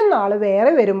അടയ്ക്കുന്ന ആൾ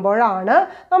വേറെ വരുമ്പോഴാണ്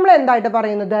നമ്മൾ എന്തായിട്ട്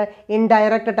പറയുന്നത്?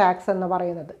 ഇൻഡയറക്റ്റ് ടാക്സ് എന്ന്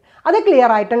പറയുന്നത്. അത്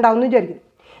ക്ലിയർ ആയിട്ടുണ്ടാവും എന്ന് വിചാരിക്കും.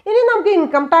 ഇനി നമുക്ക്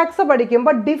ഇൻകം ടാക്സ്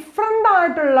പഠിക്കുമ്പോൾ ഡിഫറെൻ്റ്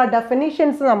ആയിട്ടുള്ള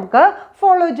ഡെഫിനിഷൻസ് നമുക്ക്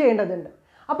ഫോളോ ചെയ്യേണ്ടതുണ്ട്.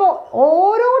 അപ്പോൾ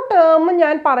ഓരോ ടേമും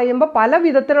ഞാൻ പറയുമ്പോൾ പല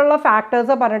വിധത്തിലുള്ള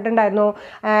ഫാക്ടേഴ്സ് പറഞ്ഞിട്ടുണ്ടായിരുന്നു.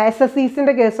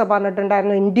 SSCസിൻ്റെ കേസ്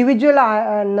പറഞ്ഞിട്ടുണ്ടായിരുന്നു, ഇൻഡിവിജ്വൽ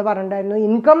എന്ന് പറഞ്ഞിട്ടുണ്ടായിരുന്നു,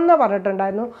 ഇൻകം എന്ന്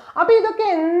പറഞ്ഞിട്ടുണ്ടായിരുന്നു. അപ്പോൾ ഇതൊക്കെ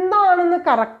എന്താണെന്ന്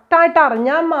കറക്റ്റായിട്ട്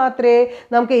അറിഞ്ഞാൽ മാത്രമേ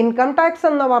നമുക്ക് ഇൻകം ടാക്സ്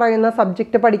എന്ന് പറയുന്ന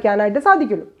സബ്ജക്റ്റ് പഠിക്കാനായിട്ട്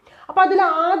സാധിക്കുള്ളൂ. അപ്പോൾ അതിൽ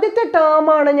ആദ്യത്തെ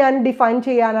ടേമാണ് ഞാൻ ഡിഫൈൻ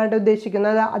ചെയ്യാനായിട്ട്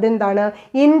ഉദ്ദേശിക്കുന്നത്. അതെന്താണ്?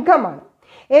 ഇൻകമാണ്.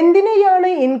 എന്തിനെയാണ്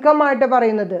ഇൻകം ആയിട്ട്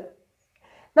പറയുന്നത്?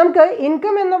 നമുക്ക്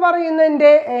ഇൻകം എന്ന് പറയുന്നതിൻ്റെ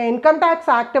ഇൻകം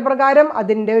ടാക്സ് ആക്ട് പ്രകാരം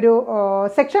അതിൻ്റെ ഒരു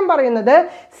സെക്ഷൻ പറയുന്നത്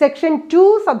സെക്ഷൻ 2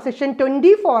 സബ്സെക്ഷൻ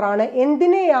 24 ആണ്.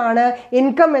 എന്തിനെയാണ്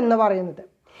ഇൻകം എന്ന് പറയുന്നത്?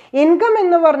 ഇൻകം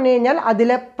എന്ന് പറഞ്ഞു കഴിഞ്ഞാൽ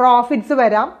അതിൽ പ്രോഫിറ്റ്സ്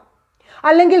വരാം,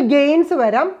 അല്ലെങ്കിൽ ഗെയിൻസ്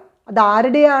വരാം.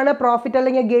 അതാരുടെയാണ് പ്രോഫിറ്റ്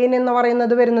അല്ലെങ്കിൽ ഗെയിൻ എന്ന്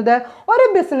പറയുന്നത് വരുന്നത്? ഒരു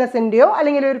ബിസിനസ്സിൻ്റെയോ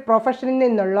അല്ലെങ്കിൽ ഒരു പ്രൊഫഷനിൽ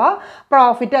നിന്നുള്ള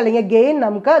പ്രോഫിറ്റ് അല്ലെങ്കിൽ ഗെയിൻ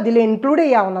നമുക്ക് അതിൽ ഇൻക്ലൂഡ്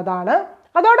ചെയ്യാവുന്നതാണ്.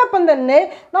 അതോടൊപ്പം തന്നെ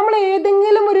നമ്മൾ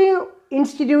ഏതെങ്കിലും ഒരു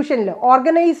ഇൻസ്റ്റിറ്റ്യൂഷനിൽ,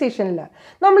 ഓർഗനൈസേഷനിൽ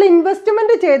നമ്മൾ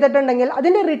ഇൻവെസ്റ്റ്മെൻറ്റ് ചെയ്തിട്ടുണ്ടെങ്കിൽ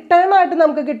അതിൻ്റെ റിട്ടേൺ ആയിട്ട്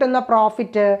നമുക്ക് കിട്ടുന്ന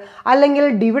പ്രോഫിറ്റ് അല്ലെങ്കിൽ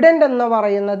ഡിവിഡൻഡ് എന്ന്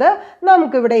പറയുന്നത്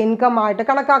നമുക്കിവിടെ ഇൻകം ആയിട്ട്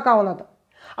കണക്കാക്കാവുന്നത്.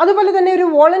 അതുപോലെ തന്നെ ഒരു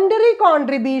വോളണ്ടറി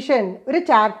കോൺട്രിബ്യൂഷൻ, ഒരു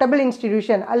ചാരിറ്റബിൾ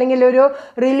ഇൻസ്റ്റിറ്റ്യൂഷൻ അല്ലെങ്കിൽ ഒരു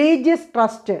റിലീജിയസ്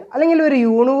ട്രസ്റ്റ് അല്ലെങ്കിൽ ഒരു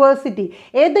യൂണിവേഴ്സിറ്റി,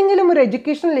 ഏതെങ്കിലും ഒരു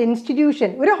എഡ്യൂക്കേഷണൽ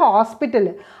ഇൻസ്റ്റിറ്റ്യൂഷൻ, ഒരു ഹോസ്പിറ്റൽ,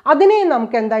 അതിനെ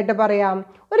നമുക്ക് എന്തായിട്ട് പറയാം?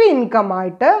 ഒരു ഇൻകം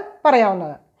ആയിട്ട്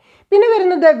പറയാവുന്നത്. പിന്നെ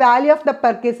വരുന്നത് value of the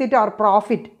perquisite or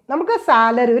profit. നമുക്ക്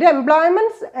സാലറി, ഒരു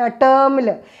എംപ്ലോയ്മെൻറ്റ് ടേമിൽ,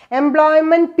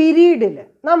 എംപ്ലോയ്മെൻറ്റ് പീരീഡിൽ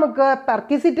നമുക്ക്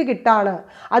പെർക്വിസിറ്റ് കിട്ടാണ്,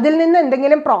 അതിൽ നിന്ന്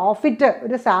എന്തെങ്കിലും പ്രോഫിറ്റ്,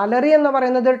 ഒരു സാലറി എന്ന്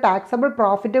പറയുന്നത് ഒരു ടാക്സബിൾ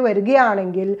പ്രോഫിറ്റ്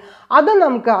വരികയാണെങ്കിൽ അത്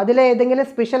നമുക്ക് അതിലേതെങ്കിലും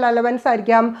സ്പെഷ്യൽ അലവൻസ്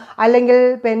ആയിരിക്കാം, അല്ലെങ്കിൽ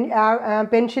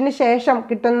പെൻഷന് ശേഷം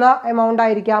കിട്ടുന്ന എമൗണ്ട്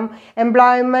ആയിരിക്കാം,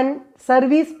 എംപ്ലോയ്മെൻറ്റ്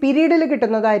സർവീസ് പീരീഡിൽ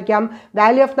കിട്ടുന്നതായിരിക്കാം,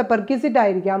 വാല്യൂ ഓഫ് ദ പെർക്വിസിറ്റ്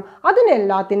ആയിരിക്കാം.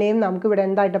 അതിനെല്ലാത്തിനെയും നമുക്കിവിടെ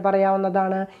എന്തായിട്ട്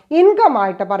പറയാവുന്നതാണ്? ഇൻകം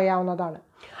ആയിട്ട് പറയാവുന്നതാണ്.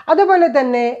 അതുപോലെ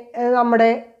തന്നെ നമ്മുടെ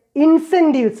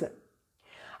ഇൻസെൻറ്റീവ്സ്,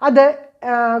 അത്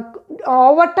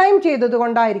ഓവർ ടൈം ചെയ്തത്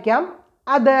കൊണ്ടായിരിക്കാം,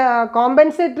 അത്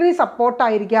കോമ്പൻസേറ്ററി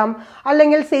സപ്പോർട്ടായിരിക്കാം,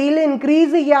 അല്ലെങ്കിൽ സെയിൽ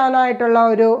ഇൻക്രീസ് ചെയ്യാനായിട്ടുള്ള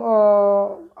ഒരു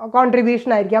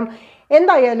കോൺട്രിബ്യൂഷൻ ആയിരിക്കാം.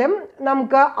 എന്തായാലും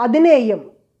നമുക്ക് അതിനെയും,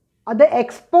 അത്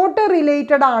എക്സ്പോർട്ട്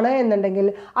റിലേറ്റഡ് ആണ് എന്നുണ്ടെങ്കിൽ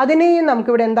അതിനെയും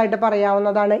നമുക്കിവിടെ എന്തായിട്ട്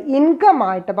പറയാവുന്നതാണ്? ഇൻകം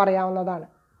ആയിട്ട് പറയാവുന്നതാണ്.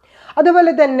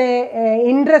 അതുപോലെ തന്നെ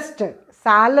ഇൻട്രസ്റ്റ്,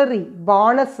 സാലറി,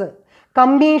 ബോണസ്,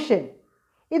 കമ്മീഷൻ,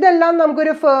 ഇതെല്ലാം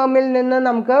നമുക്കൊരു ഫേമിൽ നിന്ന്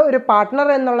നമുക്ക് ഒരു പാർട്ട്ണർ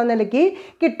എന്നുള്ള നിലയ്ക്ക്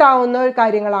കിട്ടാവുന്ന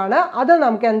കാര്യങ്ങളാണ്. അത്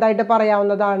നമുക്ക് എന്തായിട്ട്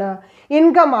പറയാവുന്നതാണ്?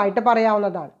 ഇൻകം ആയിട്ട്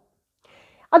പറയാവുന്നതാണ്.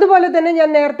 അതുപോലെ തന്നെ ഞാൻ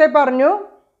നേരത്തെ പറഞ്ഞു,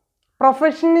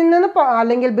 പ്രൊഫഷനിൽ നിന്ന്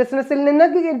അല്ലെങ്കിൽ ബിസിനസ്സിൽ നിന്ന്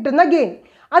കിട്ടുന്ന ഗെയിൻ,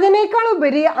 അതിനേക്കാൾ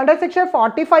ഉപരി അണ്ടർ സെക്ഷൻ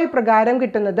 45 പ്രകാരം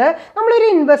കിട്ടുന്നത് നമ്മളൊരു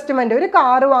ഇൻവെസ്റ്റ്മെൻറ്റ്, ഒരു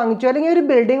കാറ് വാങ്ങിച്ചു അല്ലെങ്കിൽ ഒരു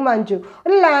ബിൽഡിംഗ് വാങ്ങിച്ചു,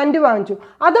 ഒരു ലാൻഡ് വാങ്ങിച്ചു,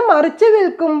 അത് മറിച്ച്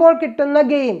വിൽക്കുമ്പോൾ കിട്ടുന്ന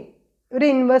ഗെയിൻ, ഒരു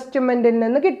ഇൻവെസ്റ്റ്മെൻറ്റിൽ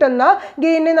നിന്ന് കിട്ടുന്ന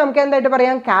ഗെയിനെ നമുക്ക് എന്തായിട്ട്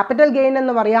പറയാം? ക്യാപിറ്റൽ ഗെയിൻ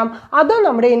എന്ന് പറയാം. അത്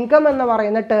നമ്മുടെ ഇൻകം എന്ന്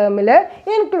പറയുന്ന ടേമിൽ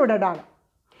ഇൻക്ലൂഡഡ് ആണ്.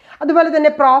 അതുപോലെ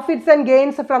തന്നെ profits and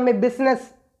gains from A business,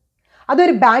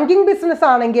 അതൊരു ബാങ്കിങ് ബിസിനസ്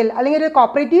ആണെങ്കിൽ അല്ലെങ്കിൽ ഒരു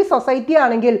കോപ്പറേറ്റീവ് സൊസൈറ്റി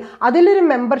ആണെങ്കിൽ അതിലൊരു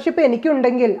മെമ്പർഷിപ്പ്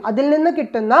എനിക്കുണ്ടെങ്കിൽ അതിൽ നിന്ന്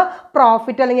കിട്ടുന്ന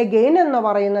പ്രോഫിറ്റ് അല്ലെങ്കിൽ ഗെയിൻ എന്ന്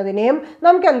പറയുന്നതിനെയും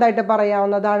നമുക്ക് എന്തായിട്ട്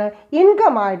പറയാവുന്നതാണ്?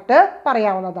 ഇൻകം ആയിട്ട്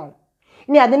പറയാവുന്നതാണ്.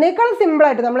 ഇനി അതിനേക്കാൾ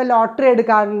സിമ്പിളായിട്ട് നമ്മൾ ലോട്ടറി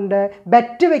എടുക്കാറുണ്ട്,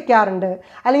 ബെറ്റ് വെക്കാറുണ്ട്,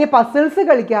 അല്ലെങ്കിൽ പസിൽസ്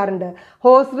കളിക്കാറുണ്ട്,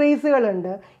 ഹോഴ്സ്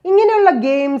റേസുകളുണ്ട്, ഇങ്ങനെയുള്ള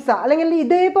ഗെയിംസ് അല്ലെങ്കിൽ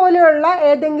ഇതേപോലെയുള്ള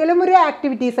ഏതെങ്കിലും ഒരു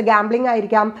ആക്ടിവിറ്റീസ്, ഗാംബ്ലിംഗ്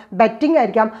ആയിരിക്കാം, ബെറ്റിംഗ്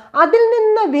ആയിരിക്കാം, അതിൽ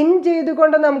നിന്ന് വിൻ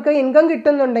ചെയ്തുകൊണ്ട് നമുക്ക് ഇൻകം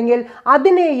കിട്ടുന്നുണ്ടെങ്കിൽ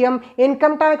അതിനെയും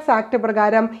ഇൻകം ടാക്സ് ആക്ട്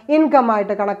പ്രകാരം ഇൻകം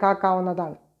ആയിട്ട്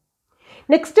കണക്കാക്കാവുന്നതാണ്.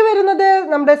 നെക്സ്റ്റ് വരുന്നത്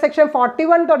നമ്മുടെ സെക്ഷൻ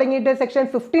 41 തുടങ്ങിയിട്ട് സെക്ഷൻ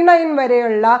 59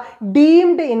 വരെയുള്ള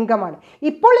ഡീംഡ് ഇൻകം ആണ്.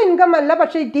 ഇപ്പോൾ ഇൻകം അല്ല,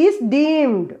 പക്ഷേ ഇറ്റ് ഈസ്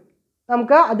ഡീംഡ്.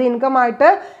 നമുക്ക് അത് ഇൻകം ആയിട്ട്,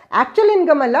 ആക്ച്വൽ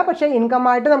ഇൻകം അല്ല, പക്ഷേ ഇൻകം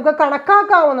ആയിട്ട് നമുക്ക്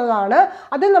കണക്കാക്കാവുന്നതാണ്.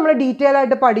 അത് നമ്മൾ ഡീറ്റെയിൽ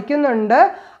ആയിട്ട് പഠിക്കുന്നുണ്ട്.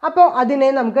 അപ്പോൾ അതിനെ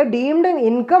നമുക്ക് ഡീംഡ്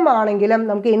ഇൻകം ആണെങ്കിലും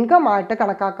നമുക്ക് ഇൻകം ആയിട്ട്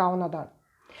കണക്കാക്കാവുന്നതാണ്.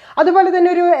 അതുപോലെ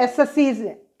തന്നെ ഒരു SSC,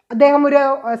 അദ്ദേഹം ഒരു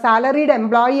സാലറീഡ്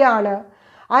എംപ്ലോയി ആണ്.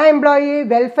 ആ എംപ്ലോയി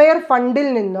വെൽഫെയർ ഫണ്ടിൽ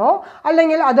നിന്നോ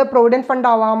അല്ലെങ്കിൽ അത് പ്രൊവിഡൻറ്റ് ഫണ്ട്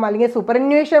ആവാം, അല്ലെങ്കിൽ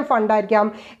സൂപ്പർന്യൂഷൻ ഫണ്ട് ആയിരിക്കാം,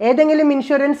 ഏതെങ്കിലും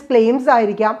ഇൻഷുറൻസ് ക്ലെയിംസ്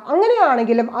ആയിരിക്കാം.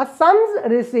 അങ്ങനെയാണെങ്കിലും ആ സംസ്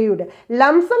റിസീവ്ഡ്,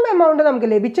 ലംസം എമൗണ്ട് നമുക്ക്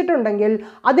ലഭിച്ചിട്ടുണ്ടെങ്കിൽ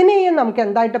അതിനെയും നമുക്ക്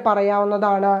എന്തായിട്ട്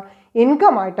പറയാവുന്നതാണ്?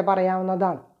 ഇൻകം ആയിട്ട്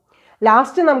പറയാവുന്നതാണ്.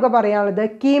 ലാസ്റ്റ് നമുക്ക് പറയാനുള്ളത്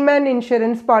കീമാൻ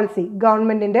ഇൻഷുറൻസ് പോളിസി.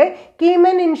 ഗവൺമെൻറ്റിൻ്റെ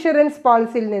കീമാൻ ഇൻഷുറൻസ്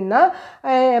പോളിസിയിൽ നിന്ന്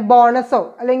ബോണസോ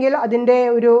അല്ലെങ്കിൽ അതിൻ്റെ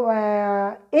ഒരു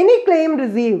എനി ക്ലെയിം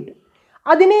റിസീവ്ഡ്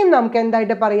അതിനെയും നമുക്ക്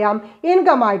എന്തായിട്ട് പറയാം?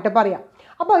 ഇൻകം ആയിട്ട് പറയാം.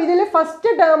 അപ്പോൾ ഇതിൽ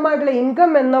ഫസ്റ്റ് ടേം ആയിട്ടുള്ള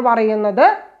ഇൻകം എന്ന് പറയുന്നത്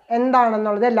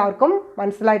എന്താണെന്നുള്ളത് എല്ലാവർക്കും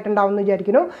മനസ്സിലായിട്ടുണ്ടാവും എന്ന്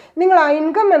വിചാരിക്കുന്നു. നിങ്ങൾ ആ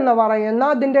ഇൻകം എന്ന് പറയുന്ന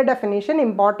അതിൻ്റെ ഡെഫിനേഷൻ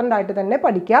ഇമ്പോർട്ടൻ്റ് ആയിട്ട് തന്നെ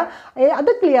പഠിക്കുക. അത്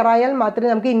ക്ലിയർ ആയാൽ മാത്രമേ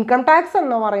നമുക്ക് ഇൻകം ടാക്സ്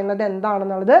എന്ന് പറയുന്നത്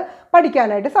എന്താണെന്നുള്ളത്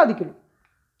പഠിക്കാനായിട്ട് സാധിക്കുള്ളൂ.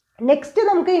 നെക്സ്റ്റ്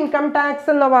നമുക്ക് ഇൻകം ടാക്സ്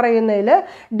എന്ന് പറയുന്നതിൽ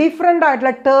ഡിഫറെൻ്റ്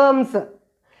ആയിട്ടുള്ള ടേംസ്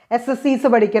SSCs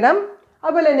പഠിക്കണം.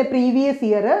 അതുപോലെ തന്നെ previous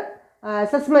year,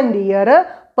 assessment year,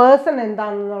 person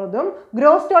എന്താണെന്നുള്ളതും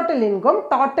gross total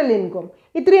income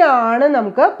ഇത്രയാണ്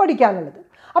നമുക്ക് പഠിക്കാനുള്ളത്.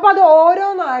 അപ്പോൾ അത്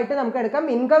ഓരോന്നായിട്ട് നമുക്ക് എടുക്കാം.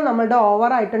 ഇൻകം നമ്മളുടെ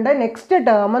ഓവറായിട്ടുണ്ട്. നെക്സ്റ്റ്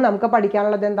ടേം നമുക്ക്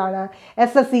പഠിക്കാനുള്ളത് എന്താണ്?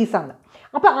 SSCs ആണ്.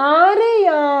 അപ്പോൾ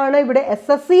ആരെയാണ് ഇവിടെ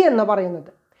SSC എന്ന് പറയുന്നത്?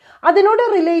 അതിനോട്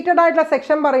റിലേറ്റഡ് ആയിട്ടുള്ള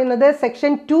സെക്ഷൻ പറയുന്നത്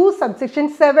സെക്ഷൻ 2 സബ്സെക്ഷൻ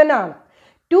 7 ആണ്.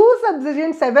 2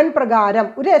 സബ്സെക്ഷൻ 7 പ്രകാരം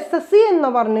ഒരു SSC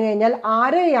എന്ന് പറഞ്ഞു കഴിഞ്ഞാൽ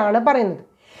ആരെയാണ് പറയുന്നത്?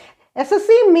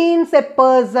 SSC means A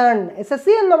person. SSC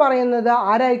എന്ന് പറയുന്നത്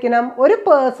ആരായിരിക്കണം? ഒരു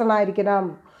പേഴ്സൺ ആയിരിക്കണം.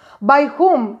 by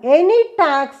whom any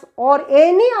tax or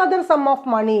any other sum of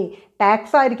money,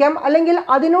 tax ആയിരിക്കാം അല്ലെങ്കിൽ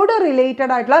അതിനോട്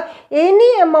റിലേറ്റഡ് ആയിട്ടുള്ള എനി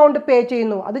എമൗണ്ട് പേ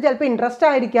ചെയ്യുന്നു. അത് ചിലപ്പോൾ ഇൻട്രസ്റ്റ്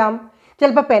ആയിരിക്കാം,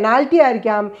 ചിലപ്പോൾ പെനാൽറ്റി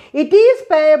ആയിരിക്കാം. It is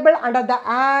payable under the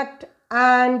act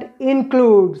and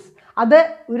includes. അത്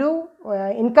ഒരു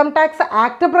ഇൻകം ടാക്സ്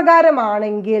ആക്ട്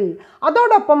പ്രകാരമാണെങ്കിൽ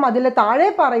അതോടൊപ്പം അതിൽ താഴെ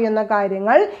പറയുന്ന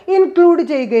കാര്യങ്ങൾ ഇൻക്ലൂഡ്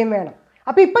ചെയ്യുകയും വേണം.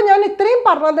 അപ്പോൾ ഇപ്പം ഞാൻ ഇത്രയും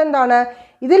പറഞ്ഞത് എന്താണ്?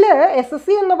 ഇതിൽ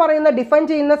SSC എന്ന് പറയുന്ന ഡിഫൈൻ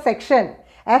ചെയ്യുന്ന section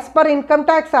as per income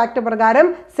tax act പ്രകാരം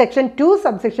സെക്ഷൻ 2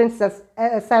 സബ്സെക്ഷൻ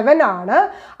 7 ആണ്.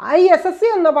 ഈ SSC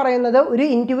എന്ന് പറയുന്നത് ഒരു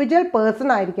ഇൻഡിവിജ്വൽ പേഴ്സൺ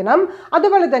ആയിരിക്കണം.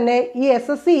 അതുപോലെ തന്നെ ഈ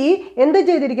SSC എന്ത്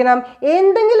ചെയ്തിരിക്കണം?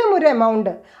 എന്തെങ്കിലും ഒരു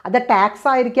എമൗണ്ട്, അത് ടാക്സ്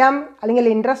ആയിരിക്കാം അല്ലെങ്കിൽ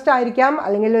ഇൻട്രസ്റ്റ് ആയിരിക്കാം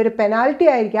അല്ലെങ്കിൽ ഒരു പെനാൽറ്റി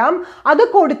ആയിരിക്കാം, അത്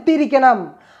കൊടുത്തിരിക്കണം.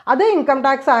 അത് ഇൻകം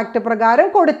ടാക്സ് ആക്ട് പ്രകാരം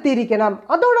കൊടുത്തിരിക്കണം.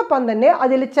 അതോടൊപ്പം തന്നെ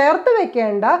അതിൽ ചേർത്ത്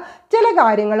വെക്കേണ്ട ചില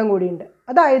കാര്യങ്ങളും കൂടിയുണ്ട്.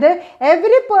 അതായത്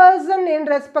every person in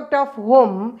respect of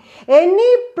home any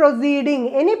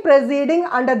proceeding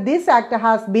under this act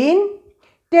has been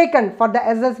taken for the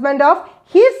assessment of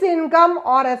his income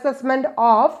or assessment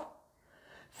of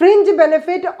fringe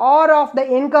benefit or of the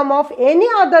income of any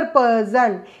other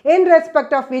person in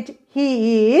respect of which he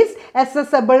is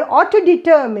assessable or to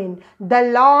determine the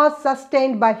loss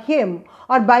sustained by him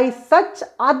or by such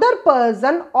other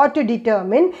person or to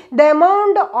determine the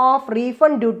amount of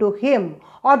refund due to him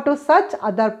or to such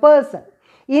other person.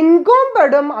 Income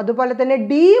പെടും. അതുപോലെ തന്നെ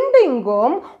deemed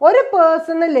income ഒരു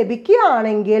person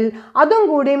ലഭിക്കുകയാണെങ്കിൽ അതും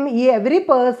കൂടിയും ഈ every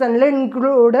പേഴ്സണിൽ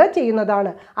include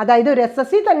ചെയ്യുന്നതാണ്. അതായത് ഒരു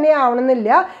SSC തന്നെ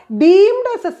ആവണമെന്നില്ല,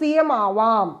 ഡീംഡ് SSCയും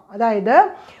ആവാം. അതായത്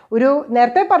ഒരു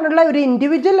നേരത്തെ പറഞ്ഞിട്ടുള്ള ഒരു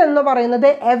ഇൻഡിവിജ്വൽ എന്ന് പറയുന്നത്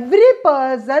every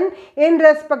person in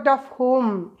respect of ഹൂം,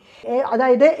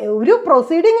 അതായത് ഒരു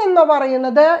പ്രൊസീഡിങ് എന്ന്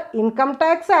പറയുന്നത് ഇൻകം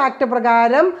ടാക്സ് ആക്ട്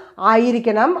പ്രകാരം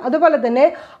ആയിരിക്കണം. അതുപോലെ തന്നെ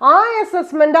ആ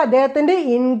അസസ്മെൻ്റ് അദ്ദേഹത്തിൻ്റെ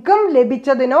ഇൻകം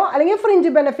ലഭിച്ചതിനോ അല്ലെങ്കിൽ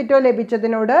ഫ്രിഞ്ച് ബെനിഫിറ്റോ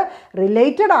ലഭിച്ചതിനോട്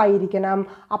റിലേറ്റഡ് ആയിരിക്കണം.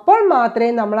 അപ്പോൾ മാത്രമേ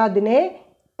നമ്മൾ അതിനെ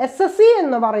SSC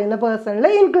എന്ന് പറയുന്ന പേഴ്സണിൽ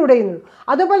ഇൻക്ലൂഡ് ചെയ്യുന്നുള്ളൂ.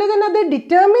 അതുപോലെ തന്നെ അത്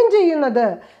ഡിറ്റർമിൻ ചെയ്യുന്നത്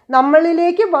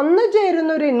നമ്മളിലേക്ക് വന്നു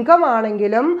ചേരുന്ന ഒരു ഇൻകം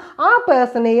ആണെങ്കിലും ആ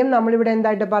പേഴ്സണെയും നമ്മളിവിടെ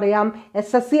എന്തായിട്ട് പറയാം?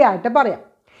 SSC ആയിട്ട് പറയാം.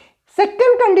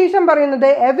 സെക്കൻഡ് കണ്ടീഷൻ പറയുന്നത്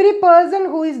every person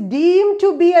who is deemed to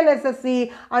B N SSC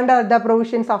under the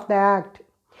provisions of the act.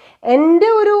 എൻ്റെ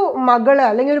ഒരു മകള്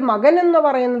അല്ലെങ്കിൽ ഒരു മകൻ എന്ന്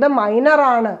പറയുന്നത്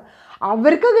മൈനറാണ്,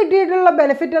 അവർക്ക് കിട്ടിയിട്ടുള്ള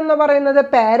ബെനിഫിറ്റ് എന്ന് പറയുന്നത്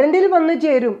പേരൻറ്റിൽ വന്നു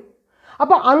ചേരും.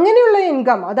 അപ്പോൾ അങ്ങനെയുള്ള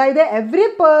ഇൻകം, അതായത് every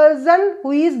person who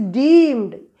is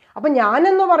deemed, അപ്പം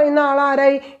ഞാനെന്ന് പറയുന്ന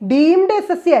ആളാരായി? ഡീംഡ്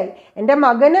SSC ആയി. എൻ്റെ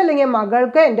മകന് അല്ലെങ്കിൽ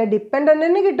മകൾക്ക് എൻ്റെ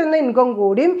ഡിപ്പെൻഡൻറ്റിന് കിട്ടുന്ന ഇൻകം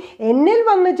കൂടിയും എന്നിൽ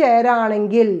വന്ന്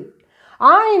ചേരാണെങ്കിൽ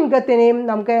ആ ഇൻകത്തിനെയും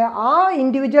നമുക്ക് ആ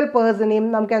ഇൻഡിവിജ്വൽ പേഴ്സണെയും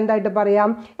നമുക്ക് എന്തായിട്ട് പറയാം?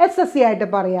 SSC ആയിട്ട്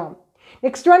പറയാം.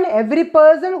 Next one, every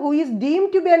person who is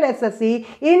deemed to B N SSC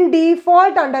in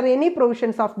default under any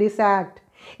provisions of this act.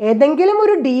 ഏതെങ്കിലും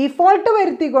ഒരു ഡീഫോൾട്ട്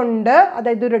വരുത്തിക്കൊണ്ട്,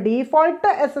 അതായത് ഒരു ഡീഫോൾട്ട്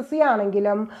SSC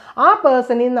ആണെങ്കിലും ആ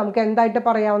പേഴ്സണെയും നമുക്ക് എന്തായിട്ട്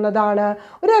പറയാവുന്നതാണ്?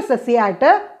 ഒരു SSC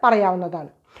ആയിട്ട്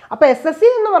പറയാവുന്നതാണ്. അപ്പോൾ SSC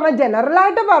എന്ന് പറഞ്ഞാൽ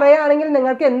ജനറലായിട്ട് പറയുകയാണെങ്കിൽ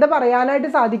നിങ്ങൾക്ക് എന്ത് പറയാനായിട്ട്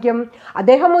സാധിക്കും?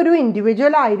 അദ്ദേഹം ഒരു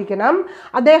ഇൻഡിവിജ്വൽ ആയിരിക്കണം,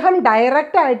 അദ്ദേഹം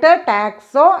ഡയറക്റ്റ് ആയിട്ട്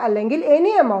ടാക്സോ അല്ലെങ്കിൽ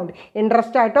എനി എമൗണ്ട്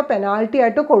ഇൻട്രസ്റ്റ് ആയിട്ടോ പെനാൽറ്റി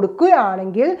ആയിട്ടോ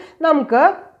കൊടുക്കുകയാണെങ്കിൽ നമുക്ക്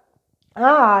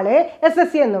ആ ആളെ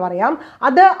SSC എന്ന് പറയാം.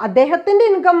 അത് അദ്ദേഹത്തിൻ്റെ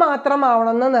ഇൻകം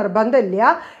മാത്രമാവണമെന്ന് നിർബന്ധമില്ല.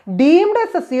 ഡീംഡ്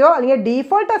SSCയോ അല്ലെങ്കിൽ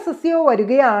ഡീഫോൾട്ട് SSCയോ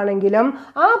വരികയാണെങ്കിലും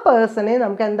ആ പേഴ്സണെ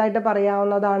നമുക്ക് എന്തായിട്ട്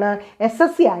പറയാവുന്നതാണ്?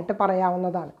 SSC ആയിട്ട്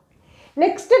പറയാവുന്നതാണ്.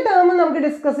 നെക്സ്റ്റ് ടേം നമുക്ക്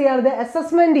ഡിസ്കസ് ചെയ്യാറുള്ളത്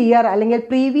അസസ്മെൻറ്റ് ഇയർ അല്ലെങ്കിൽ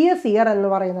പ്രീവിയസ് ഇയർ എന്ന്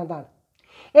പറയുന്നതാണ്.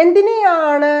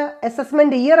 എന്തിനെയാണ്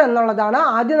അസസ്മെന്റ് ഇയർ എന്നുള്ളതാണ്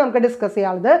ആദ്യം നമുക്ക് ഡിസ്കസ്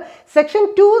ചെയ്യാനുള്ളത്. സെക്ഷൻ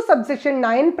 2 സബ്സെക്ഷൻ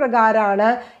 9 പ്രകാരമാണ്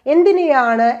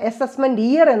എന്തിനെയാണ് അസസ്മെന്റ്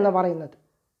ഇയർ എന്ന് പറയുന്നത്.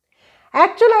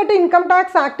 ആക്ച്വലായിട്ട് ഇൻകം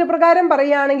ടാക്സ് ആക്ട് പ്രകാരം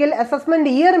പറയുകയാണെങ്കിൽ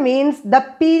assessment year means the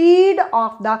period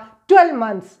of the 12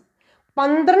 months.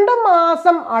 12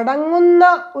 മാസം അടങ്ങുന്ന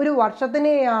ഒരു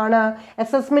വർഷത്തിനെയാണ്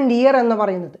അസസ്മെന്റ് ഇയർ എന്ന്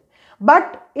പറയുന്നത്.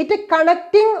 But it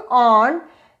connecting on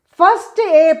 1st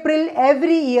April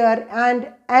every year and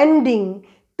ending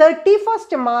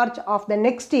 31st March of the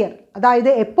next year. അതായത്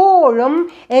എപ്പോഴും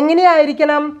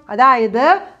എങ്ങനെയായിരിക്കണം, അതായത്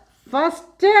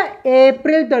 1st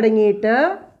April തുടങ്ങിയിട്ട്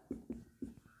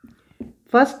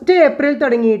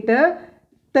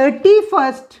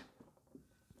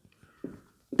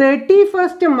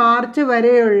 31st മാർച്ച്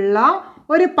വരെയുള്ള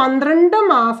ഒരു 12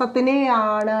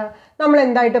 മാസത്തിനെയാണ് നമ്മൾ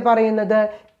എന്തായിട്ട് പറയുന്നത്,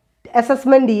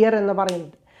 അസസ്മെന്റ് ഇയർ എന്ന്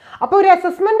പറയുന്നത്. അപ്പോൾ ഒരു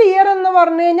അസസ്മെന്റ് ഇയർ എന്ന്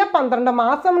പറഞ്ഞു കഴിഞ്ഞാൽ 12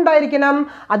 മാസം ഉണ്ടായിരിക്കണം.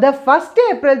 അത് 1st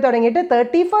April തുടങ്ങിയിട്ട്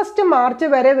 31st മാർച്ച്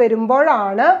വരെ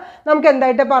വരുമ്പോഴാണ് നമുക്ക്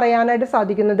എന്തായിട്ട് പറയാനായിട്ട്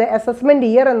സാധിക്കുന്നത്, അസസ്മെന്റ്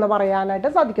ഇയർ എന്ന് പറയാനായിട്ട്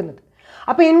സാധിക്കുന്നത്.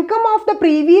 അപ്പോൾ income of the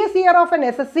previous year of N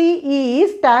SSC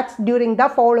is tax during the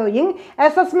following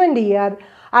assessment year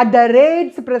at the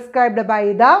rates prescribed by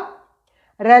the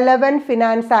relevant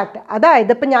finance act.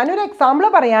 അതായത് ഇപ്പം ഞാനൊരു എക്സാമ്പിൾ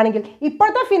പറയുകയാണെങ്കിൽ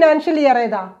ഇപ്പോഴത്തെ ഫിനാൻഷ്യൽ ഇയർ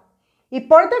ഏതാ?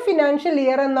 ഇപ്പോഴത്തെ ഫിനാൻഷ്യൽ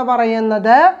ഇയർ എന്ന്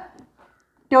പറയുന്നത്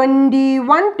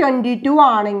 21-22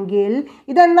 ആണെങ്കിൽ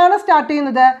ഇതെന്താണ് സ്റ്റാർട്ട്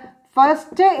ചെയ്യുന്നത്,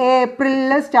 1st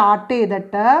April സ്റ്റാർട്ട്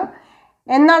ചെയ്തിട്ട്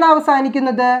എന്നാണ്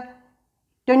അവസാനിക്കുന്നത്,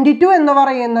 22 എന്ന്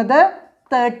പറയുന്നത്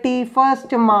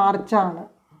 31st March ആണ്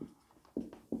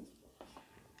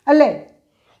അല്ലേ?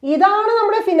 ഇതാണ്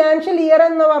നമ്മുടെ ഫിനാൻഷ്യൽ ഇയർ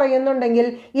എന്ന് പറയുന്നുണ്ടെങ്കിൽ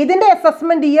ഇതിൻ്റെ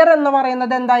അസസ്മെന്റ് ഇയർ എന്ന്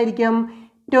പറയുന്നത് എന്തായിരിക്കും,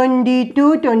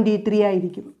 22-23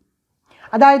 ആയിരിക്കും.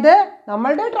 അതായത്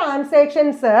നമ്മളുടെ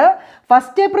ട്രാൻസാക്ഷൻസ്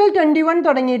 1st April 21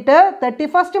 തുടങ്ങിയിട്ട്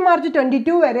 31st March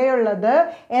 22 വരെയുള്ളത്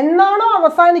എന്നാണോ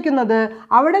അവസാനിക്കുന്നത്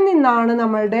അവിടെ നിന്നാണ്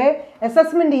നമ്മളുടെ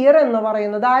അസസ്മെന്റ് ഇയർ എന്ന്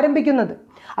പറയുന്നത് ആരംഭിക്കുന്നത്.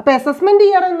 അപ്പോൾ അസസ്മെന്റ്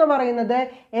ഇയർ എന്ന് പറയുന്നത്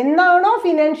എന്നാണോ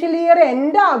ഫിനാൻഷ്യൽ ഇയർ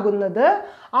എൻഡ് ആകുന്നത്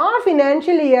ആ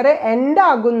ഫിനാൻഷ്യൽ ഇയർ എൻഡ്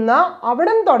ആകുന്ന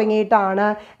അവിടെ തുടങ്ങിയിട്ടാണ്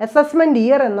അസസ്മെന്റ്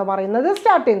ഇയർ എന്ന് പറയുന്നത്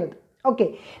സ്റ്റാർട്ട് ചെയ്യുന്നത്. ഓക്കെ,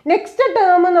 നെക്സ്റ്റ്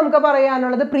ടേം നമുക്ക്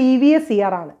പറയാനുള്ളത് പ്രീവിയസ്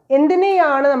ഇയർ ആണ്.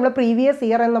 എന്തിനെയാണ് നമ്മൾ പ്രീവിയസ്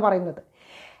ഇയർ എന്ന് പറയുന്നത്?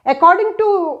 According to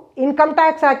income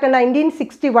tax act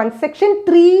 1961 section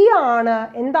 3 ആണ്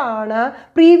എന്താണ്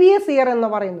പ്രീവിയസ് ഇയർ എന്ന്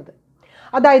പറയുന്നത്.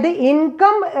 അതായത്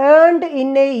income earned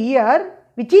in A year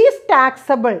which is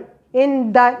taxable in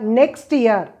the next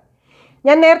year.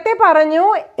 ഞാൻ നേരത്തെ പറഞ്ഞു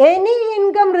any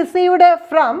income received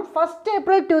from 1st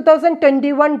April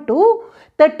 2021 to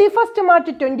 31st March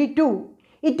 22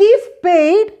 it is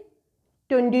paid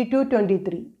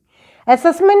 22-23.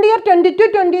 Assessment year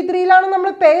 22-23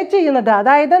 നമ്മൾ പേ ചെയ്യുന്നത്.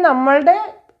 അതായത് നമ്മളുടെ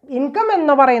ഇൻകം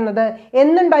എന്ന് പറയുന്നത്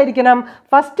എന്നുണ്ടായിരിക്കണം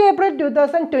 1st April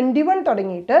 2021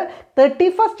 തുടങ്ങിയിട്ട്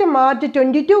 31st March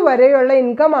 22 വരെയുള്ള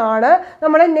ഇൻകം ആണ്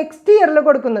നമ്മൾ നെക്സ്റ്റ് ഇയറിൽ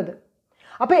കൊടുക്കുന്നത്.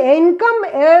 അപ്പോൾ income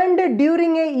earned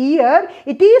during A year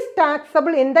it is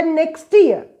taxable in the next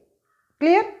year.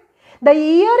 Clear? The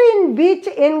year in which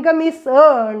income is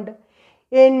earned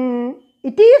in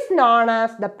it is known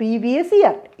as the previous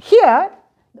year. Here,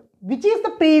 which is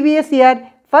the previous year?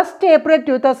 1st April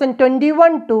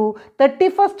 2021 to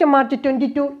 31st March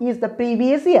 22 is the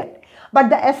previous year. But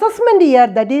the assessment year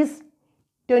that is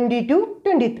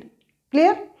 22-23.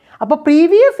 Clear? അപ്പോൾ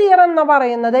previous year എന്ന്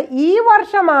പറയുന്നത് ഈ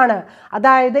വർഷമാണ്.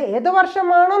 അതായത് ഏത്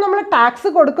വർഷമാണോ നമ്മൾ tax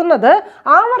കൊടുക്കുന്നത്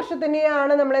ആ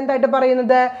വർഷത്തിനെയാണ് നമ്മൾ എന്തായിട്ട്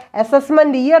പറയുന്നത്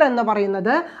അസസ്മെന്റ് ഇയർ എന്ന്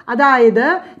പറയുന്നത്. അതായത്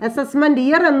അസസ്മെന്റ്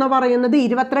ഇയർ എന്ന് പറയുന്നത്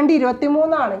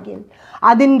 22-23 ആണെങ്കിൽ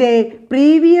അതിൻ്റെ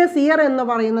പ്രീവിയസ് ഇയർ എന്ന്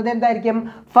പറയുന്നത് എന്തായിരിക്കും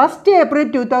 1st April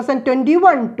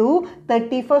 2021 to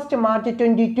 31st March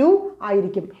 22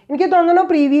 ആയിരിക്കും. എനിക്ക് തോന്നുന്നു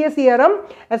പ്രീവിയസ് ഇയറും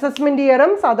അസസ്മെന്റ്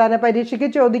ഇയറും സാധാരണ പരീക്ഷയ്ക്ക്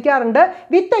ചോദിക്കാറുണ്ട്.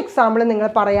 വിത്ത് എക്സാമ്പിൾ നിങ്ങൾ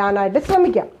പറയാനായിട്ട്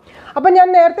ശ്രമിക്കാം. അപ്പം ഞാൻ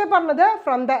നേരത്തെ പറഞ്ഞത്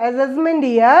from the assessment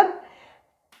year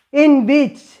in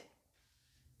which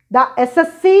the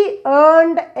SSC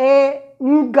earned A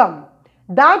income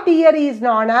that year is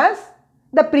known as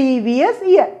the previous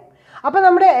year. അപ്പോൾ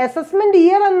നമ്മുടെ അസസ്മെന്റ്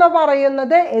ഇയർ എന്ന്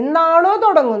പറയുന്നത് എന്നാണോ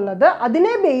തുടങ്ങുന്നത്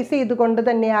അതിനെ ബേസ് ചെയ്തുകൊണ്ട്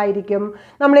തന്നെ ആയിരിക്കും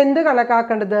നമ്മൾ എന്ത്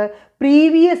കണക്കാക്കേണ്ടത്,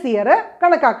 പ്രീവിയസ് ഇയർ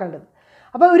കണക്കാക്കേണ്ടത്.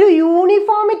 അപ്പോൾ ഒരു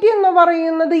യൂണിഫോമിറ്റി എന്ന്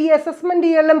പറയുന്നത് ഈ അസസ്മെന്റ്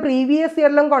ഇയറിലും പ്രീവിയസ്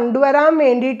ഇയറിലും കൊണ്ടുവരാൻ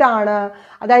വേണ്ടിയിട്ടാണ്.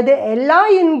 അതായത് എല്ലാ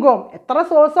ഇൻകം എത്ര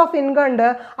സോഴ്സ് ഓഫ് ഇൻകം ഉണ്ട്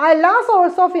ആ എല്ലാ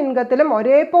സോഴ്സ് ഓഫ് ഇൻകത്തിലും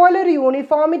ഒരേപോലെ ഒരു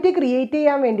യൂണിഫോമിറ്റി ക്രിയേറ്റ്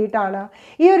ചെയ്യാൻ വേണ്ടിയിട്ടാണ്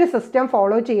ഈ ഒരു സിസ്റ്റം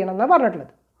ഫോളോ ചെയ്യണമെന്ന്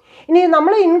പറഞ്ഞിട്ടുള്ളത്. ഇനി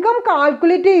നമ്മൾ ഇൻകം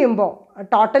കാൽക്കുലേറ്റ് ചെയ്യുമ്പോൾ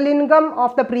total income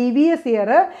of the previous year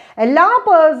എല്ലാ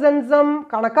പേഴ്സൺസും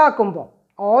കണക്കാക്കുമ്പോൾ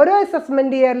ഓരോ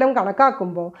അസസ്മെന്റ് ഇയറിലും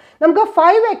കണക്കാക്കുമ്പോൾ നമുക്ക്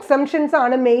 5 എക്സംഷൻസ്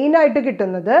ആണ് മെയിനായിട്ട്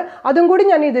കിട്ടുന്നത്. അതും കൂടി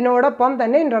ഞാൻ ഇതിനോടൊപ്പം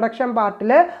തന്നെ ഇൻട്രൊഡക്ഷൻ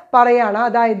പാർട്ടിൽ പറയുകയാണ്.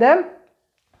 അതായത്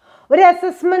ഒരു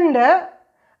അസസ്മെൻറ്റ്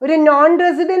ഒരു നോൺ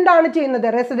റെസിഡൻ്റ് ആണ് ചെയ്യുന്നത്.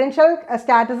 റെസിഡൻഷ്യൽ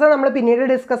സ്റ്റാറ്റസ് നമ്മൾ പിന്നീട്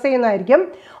ഡിസ്കസ് ചെയ്യുന്നതായിരിക്കും.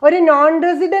 ഒരു നോൺ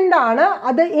റെസിഡൻ്റ് ആണ്,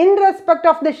 അത് in respect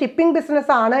of the shipping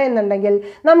business ആണ് എന്നുണ്ടെങ്കിൽ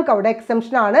നമുക്കവിടെ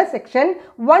എക്സംഷനാണ്. സെക്ഷൻ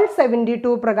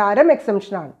 172 പ്രകാരം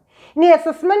എക്സംഷനാണ്. ഇനി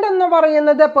അസസ്മെൻ്റ് എന്ന്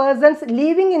പറയുന്നത് പേഴ്സൺസ്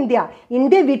ലീവിങ്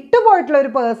ഇന്ത്യ വിട്ടുപോയിട്ടുള്ള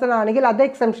ഒരു പേഴ്സൺ ആണെങ്കിൽ അത്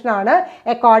എക്സംഷനാണ്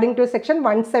അക്കോർഡിംഗ് ടു സെക്ഷൻ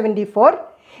 174.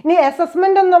 ഇനി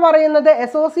അസസ്മെൻ്റ് എന്ന് പറയുന്നത്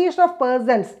അസോസിയേഷൻ ഓഫ്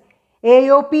പേഴ്സൺസ്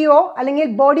AOPO അല്ലെങ്കിൽ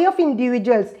ബോഡി ഓഫ്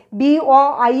ഇൻഡിവിജ്വൽസ്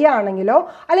BOI ആണെങ്കിലോ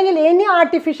അല്ലെങ്കിൽ എനി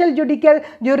ആർട്ടിഫിഷ്യൽ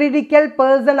ജുറിഡിക്കൽ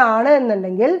പേഴ്സൺ ആണ്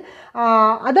എന്നുണ്ടെങ്കിൽ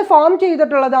അത് ഫോം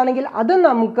ചെയ്തിട്ടുള്ളതാണെങ്കിൽ അത്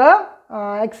നമുക്ക്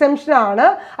എക്സംഷനാണ്.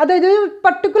 അതായത് ഒരു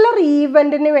പർട്ടിക്കുലർ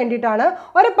ഈവൻറ്റിന് വേണ്ടിയിട്ടാണ്,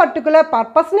 ഒരു പർട്ടിക്കുലർ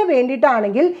പർപ്പസിന്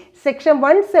വേണ്ടിയിട്ടാണെങ്കിൽ സെക്ഷൻ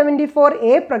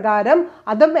 174A പ്രകാരം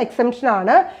അതും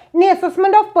എക്സംഷനാണ്. ഇനി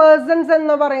അസസ്മെൻറ്റ് ഓഫ് പേഴ്സൺസ്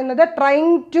എന്ന് പറയുന്നത്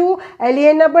trying to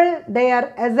അലിയനബിൾ there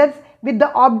assets with the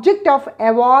object of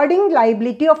avoiding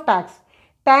liability of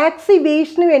tax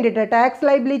ഇവേഷന് വേണ്ടിയിട്ട്, ടാക്സ്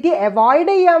ലൈബിലിറ്റി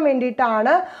അവോയ്ഡ് ചെയ്യാൻ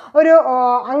വേണ്ടിയിട്ടാണ്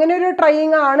അങ്ങനെ ഒരു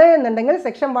ട്രൈയിങ് ആണ് എന്നുണ്ടെങ്കിൽ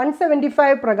സെക്ഷൻ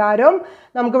 175 പ്രകാരം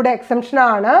നമുക്കിവിടെ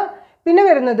എക്സംഷനാണ്. പിന്നെ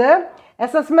വരുന്നത്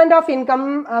assessment of income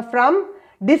from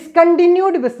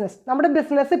discontinued business. നമ്മുടെ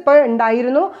ബിസിനസ് ഇപ്പോൾ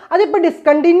ഉണ്ടായിരുന്നു, അതിപ്പോൾ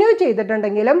ഡിസ്കണ്ടിന്യൂ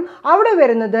ചെയ്തിട്ടുണ്ടെങ്കിലും അവിടെ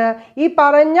വരുന്നത് ഈ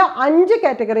പറഞ്ഞ 5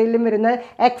 കാറ്റഗറിയിലും വരുന്ന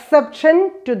എക്സെപ്ഷൻ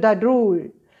ടു ദ റൂൾ.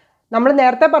 നമ്മൾ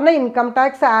നേരത്തെ പറഞ്ഞ ഇൻകം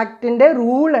ടാക്സ് ആക്ടിൻ്റെ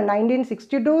റൂൾ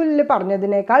 1962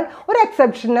 പറഞ്ഞതിനേക്കാൾ ഒരു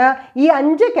എക്സെപ്ഷന് ഈ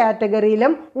 5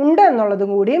 കാറ്റഗറിയിലും ഉണ്ട് എന്നുള്ളതും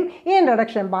കൂടിയും ഈ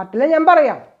ഇൻട്രൊഡക്ഷൻ പാർട്ടിൽ ഞാൻ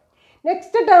പറയാം.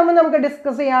 നെക്സ്റ്റ് ടേം നമുക്ക്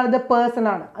ഡിസ്കസ് ചെയ്യാനുള്ളത് പേഴ്സൺ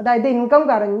ആണ്. അതായത് ഇൻകം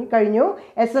കഴിഞ്ഞു,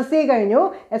 SSC കഴിഞ്ഞു,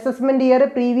 അസസ്മെൻറ്റ് ഇയർ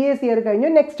പ്രീവിയസ് ഇയർ കഴിഞ്ഞു.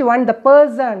 Next one the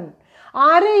person.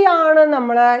 ആരെയാണ്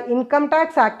നമ്മൾ ഇൻകം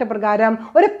ടാക്സ് ആക്ട് പ്രകാരം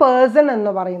ഒരു പേഴ്സൺ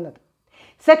എന്ന് പറയുന്നത്?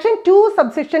 സെക്ഷൻ 2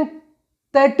 സബ്സെക്ഷൻ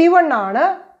 31 ആണ്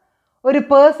ഒരു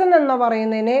പേഴ്സൺ എന്ന്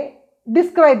പറയുന്നതിനെ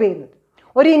ഡിസ്ക്രൈബ് ചെയ്യുന്നത്.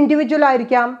 ഒരു ഇൻഡിവിജ്വൽ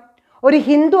ആയിരിക്കാം, ഒരു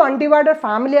ഹിന്ദു അൺഡിവൈഡഡ്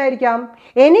ഫാമിലി ആയിരിക്കാം,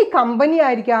 എനി കമ്പനി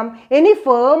ആയിരിക്കാം, എനി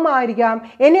ഫേം ആയിരിക്കാം,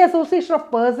 എനി അസോസിയേഷൻ ഓഫ്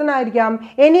പേഴ്സൺ ആയിരിക്കാം,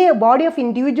 എനി ബോഡി ഓഫ്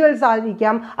ഇൻഡിവിജ്വൽസ്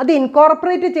ആയിരിക്കാം. അത്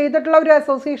ഇൻകോർപ്പറേറ്റ് ചെയ്തിട്ടുള്ള ഒരു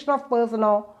അസോസിയേഷൻ ഓഫ്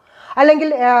പേഴ്സണോ അല്ലെങ്കിൽ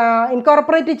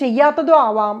ഇൻകോർപ്പറേറ്റ് ചെയ്യാത്തതോ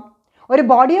ആവാം. ഒരു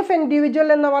ബോഡി ഓഫ് ഇൻഡിവിജ്വൽ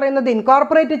എന്ന് പറയുന്നത്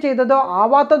ഇൻകോർപ്പറേറ്റ് ചെയ്തതോ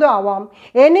ആവാത്തതോ ആവാം.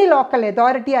 എനി ലോക്കൽ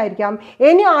അതോറിറ്റി ആയിരിക്കാം,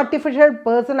 എനി ആർട്ടിഫിഷ്യൽ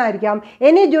പേഴ്സൺ ആയിരിക്കാം,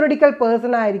 എനി ജുറിഡിക്കൽ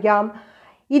പേഴ്സൺ ആയിരിക്കാം.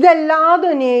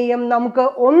 ഇതെല്ലാതിനെയും നമുക്ക്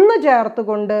ഒന്ന്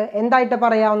ചേർത്തുകൊണ്ട് എന്തായിട്ട്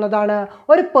പറയാവുന്നതാണ്?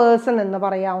 ഒരു പേഴ്സൺ എന്ന്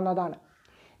പറയാവുന്നതാണ്.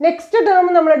 നെക്സ്റ്റ് ടേം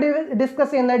നമ്മൾ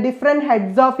ഡിസ്കസ് ചെയ്യുന്നത് ഡിഫറെൻറ്റ്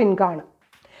ഹെഡ്സ് ഓഫ് ഇൻകം ആണ്.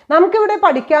 നമുക്കിവിടെ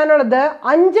പഠിക്കാനുള്ളത്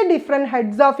 5 ഡിഫറെൻറ്റ്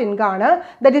ഹെഡ്സ് ഓഫ് ഇൻകം ആണ്.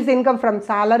 That is income from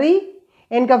salary,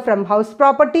 income from house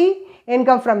property,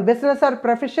 income from business or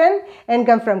profession,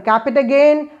 income from capital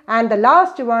gain, and the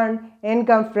last one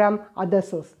income from other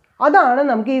source. അതാണ്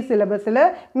നമുക്ക് ഈ സിലബസിൽ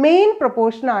main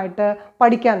proportion ആയിട്ട്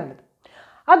പഠിക്കാനുള്ളത്.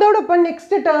 അതോടൊപ്പം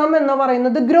next term എന്ന്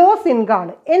പറയുന്നത് ഗ്രോസ് ഇൻകം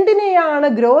ആണ്. എന്തിനെയാണ്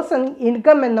ഗ്രോസ്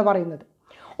ഇൻകം എന്ന് പറയുന്നത്?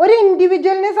 ഒരു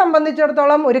ഇൻഡിവിജ്വലിനെ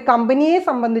സംബന്ധിച്ചിടത്തോളം, ഒരു കമ്പനിയെ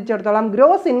സംബന്ധിച്ചിടത്തോളം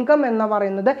ഗ്രോസ് ഇൻകം എന്ന്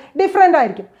പറയുന്നത് ഡിഫറെൻ്റ്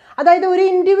ആയിരിക്കും. അതായത് ഒരു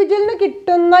ഇൻഡിവിജ്വലിന്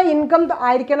കിട്ടുന്ന ഇൻകം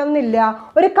ആയിരിക്കണം എന്നില്ല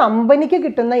ഒരു കമ്പനിക്ക്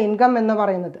കിട്ടുന്ന ഇൻകം എന്ന്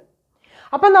പറയുന്നത്.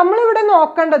 അപ്പം നമ്മളിവിടെ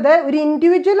നോക്കേണ്ടത് ഒരു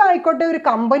ഇൻഡിവിജ്വൽ ആയിക്കോട്ടെ ഒരു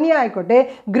കമ്പനി ആയിക്കോട്ടെ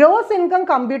ഗ്രോസ് ഇൻകം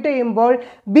കമ്പ്യൂട്ട് ചെയ്യുമ്പോൾ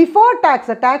ബിഫോർ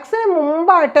ടാക്സിന്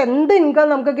മുമ്പായിട്ട് എന്ത് ഇൻകം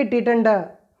നമുക്ക് കിട്ടിയിട്ടുണ്ട്,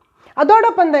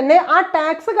 അതോടൊപ്പം തന്നെ ആ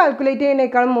ടാക്സ് കാൽക്കുലേറ്റ്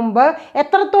ചെയ്യുന്നതിനേക്കാൾ മുമ്പ്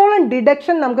എത്രത്തോളം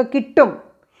ഡിഡക്ഷൻ നമുക്ക് കിട്ടും,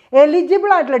 എലിജിബിൾ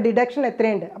ആയിട്ടുള്ള ഡിഡക്ഷൻ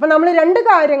എത്രയുണ്ട്. അപ്പം നമ്മൾ 2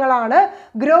 കാര്യങ്ങളാണ്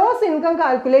ഗ്രോസ് ഇൻകം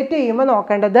കാൽക്കുലേറ്റ് ചെയ്യുമ്പോൾ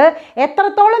നോക്കേണ്ടത്.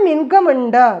 എത്രത്തോളം ഇൻകം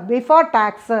ഉണ്ട് ബിഫോർ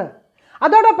ടാക്സ്,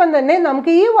 അതോടൊപ്പം തന്നെ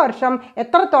നമുക്ക് ഈ വർഷം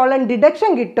എത്രത്തോളം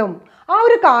ഡിഡക്ഷൻ കിട്ടും. ആ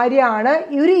ഒരു കാര്യമാണ്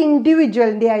ഒരു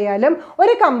ഇൻഡിവിജ്വലിൻ്റെ ആയാലും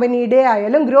ഒരു കമ്പനിയുടെ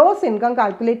ആയാലും ഗ്രോസ് ഇൻകം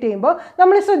കാൽക്കുലേറ്റ് ചെയ്യുമ്പോൾ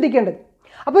നമ്മൾ ശ്രദ്ധിക്കേണ്ടത്.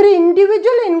 അപ്പോൾ ഒരു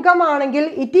ഇൻഡിവിജ്വൽ ഇൻകം ആണെങ്കിൽ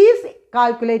it is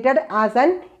calculated as an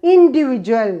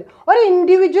individual. ഒരു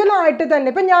ഇൻഡിവിജ്വൽ ആയിട്ട് തന്നെ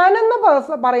ഇപ്പം ഞാനെന്ന്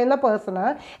പറയുന്ന പേഴ്സണ്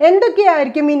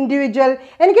എന്തൊക്കെയായിരിക്കും ഇൻഡിവിജ്വൽ?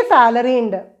 എനിക്ക് സാലറി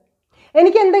ഉണ്ട്,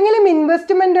 എനിക്ക് എന്തെങ്കിലും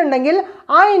ഇൻവെസ്റ്റ്മെൻ്റ് ഉണ്ടെങ്കിൽ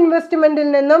ആ ഇൻവെസ്റ്റ്മെൻറ്റിൽ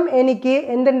നിന്നും എനിക്ക്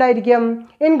എന്തുണ്ടായിരിക്കും?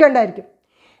 ഇൻകം ഉണ്ടായിരിക്കും.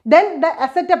 ദെൻ ദ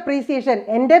അസറ്റ് അപ്രീസിയേഷൻ,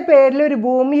 എൻ്റെ പേരിൽ ഒരു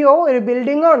ഭൂമിയോ ഒരു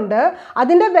ബിൽഡിങ്ങോ ഉണ്ട്,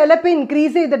 അതിൻ്റെ വില ഇപ്പോൾ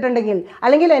ഇൻക്രീസ് ചെയ്തിട്ടുണ്ടെങ്കിൽ,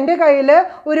 അല്ലെങ്കിൽ എൻ്റെ കയ്യിൽ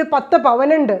ഒരു 10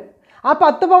 പവനുണ്ട്, ആ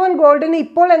 10 പവൻ ഗോൾഡിന്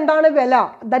ഇപ്പോൾ എന്താണ് വില?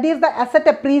 That is the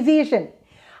asset appreciation.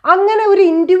 അങ്ങനെ ഒരു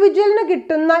ഇൻഡിവിജ്വലിന്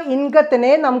കിട്ടുന്ന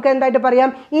ഇൻകത്തിനെ നമുക്ക് എന്തായിട്ട്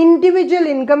പറയാം? ഇൻഡിവിജ്വൽ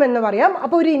ഇൻകം എന്ന് പറയാം.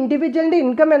 അപ്പോൾ ഒരു ഇൻഡിവിജ്വലിൻ്റെ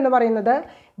ഇൻകം എന്ന് പറയുന്നത്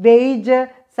wage,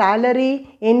 salary,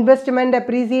 investment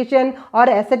appreciation or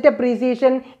asset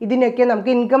appreciation, ഇതിനൊക്കെ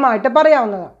നമുക്ക് ഇൻകം ആയിട്ട്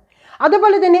പറയാവുന്നതാണ്.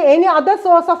 അതുപോലെ തന്നെ any other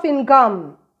source of income,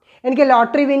 എനിക്ക്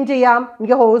ലോട്ടറി വിൻ ചെയ്യാം,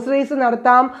 എനിക്ക് ഹോഴ്സ് റേസ്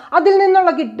നടത്താം, അതിൽ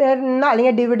നിന്നുള്ള കിട്ടുന്ന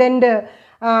അല്ലെങ്കിൽ dividend,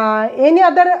 any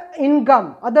other income,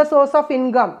 other source of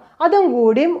income, അതും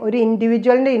കൂടിയും ഒരു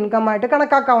ഇൻഡിവിജ്വലിൻ്റെ ഇൻകം ആയിട്ട്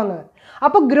കണക്കാക്കാവുന്നത്.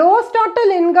 അപ്പോൾ ഗ്രോസ് ടോട്ടൽ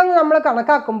ഇൻകം നമ്മൾ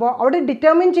കണക്കാക്കുമ്പോൾ അവിടെ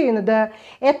ഡിറ്റർമിൻ ചെയ്യുന്നത്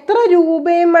എത്ര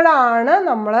രൂപയുമ്പോഴാണ്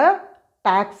നമ്മൾ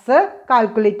ടാക്സ്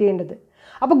കാൽക്കുലേറ്റ് ചെയ്യേണ്ടത്.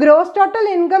 അപ്പോൾ gross total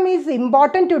income is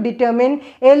important to determine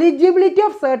eligibility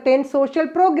of certain social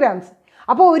programmes.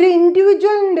 അപ്പോൾ ഒരു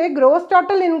ഇൻഡിവിജ്വലിൻ്റെ ഗ്രോസ്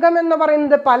ടോട്ടൽ ഇൻകം എന്ന്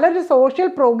പറയുന്നത് പലൊരു സോഷ്യൽ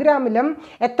പ്രോഗ്രാമിലും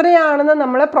എത്രയാണെന്ന്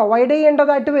നമ്മൾ പ്രൊവൈഡ്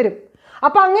ചെയ്യേണ്ടതായിട്ട് വരും.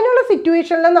 അപ്പോൾ അങ്ങനെയുള്ള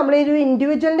സിറ്റുവേഷനിൽ നമ്മൾ ഒരു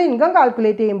ഇൻഡിവിജ്വലിൻ്റെ ഇൻകം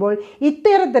കാൽക്കുലേറ്റ് ചെയ്യുമ്പോൾ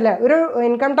ഇത്തരത്തിൽ ഒരു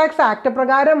ഇൻകം ടാക്സ് ആക്ട്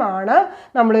പ്രകാരമാണ്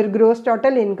നമ്മളൊരു ഗ്രോസ്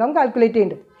ടോട്ടൽ ഇൻകം കാൽക്കുലേറ്റ്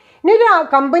ചെയ്യേണ്ടത്. ഇനി ഒരു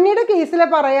കമ്പനിയുടെ കേസിൽ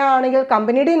പറയുകയാണെങ്കിൽ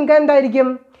കമ്പനിയുടെ ഇൻകം എന്തായിരിക്കും?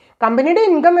 കമ്പനിയുടെ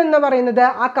ഇൻകം എന്ന് പറയുന്നത്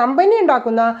ആ കമ്പനി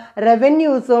ഉണ്ടാക്കുന്ന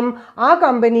റവന്യൂസും ആ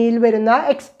കമ്പനിയിൽ വരുന്ന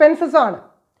എക്സ്പെൻസസുമാണ്.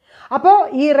 അപ്പോൾ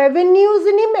ഈ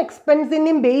റവന്യൂസിനെയും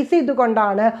എക്സ്പെൻസിനെയും ബേസ്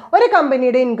ചെയ്തുകൊണ്ടാണ് ഒരു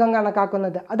കമ്പനിയുടെ ഇൻകം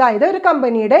കണക്കാക്കുന്നത്. അതായത് ഒരു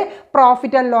കമ്പനിയുടെ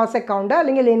പ്രോഫിറ്റ് ആൻഡ് ലോസ് അക്കൗണ്ട്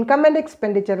അല്ലെങ്കിൽ ഇൻകം ആൻഡ്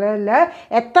എക്സ്പെൻഡിച്ചറിൽ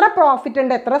എത്ര പ്രോഫിറ്റ്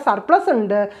ഉണ്ട്, എത്ര സർപ്ലസ്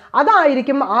ഉണ്ട്,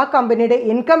 അതായിരിക്കും ആ കമ്പനിയുടെ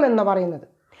ഇൻകം എന്ന് പറയുന്നത്.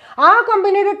 ആ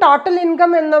കമ്പനിയുടെ ടോട്ടൽ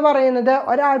ഇൻകം എന്ന് പറയുന്നത്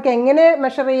ഒരാൾക്ക് എങ്ങനെ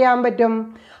മെഷർ ചെയ്യാൻ പറ്റും?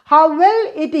 How well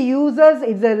it uses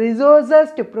it's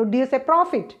resources to produce A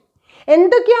profit.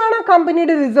 എന്തൊക്കെയാണ്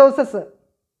കമ്പനിയുടെ റിസോഴ്സസ്?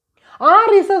 ആ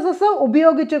റിസോഴ്സസ്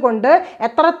ഉപയോഗിച്ചുകൊണ്ട്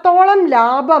എത്രത്തോളം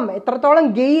ലാഭം, എത്രത്തോളം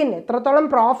ഗെയിൻ, എത്രത്തോളം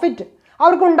പ്രോഫിറ്റ്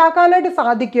അവർക്ക് ഉണ്ടാക്കാനായിട്ട്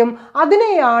സാധിക്കും,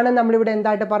 അതിനെയാണ് നമ്മളിവിടെ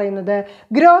എന്തായിട്ട് പറയുന്നത്?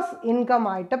 ഗ്രോസ് ഇൻകം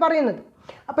ആയിട്ട് പറയുന്നത്.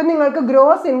 അപ്പം നിങ്ങൾക്ക്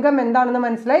ഗ്രോസ് ഇൻകം എന്താണെന്ന്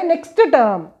മനസ്സിലായി. നെക്സ്റ്റ്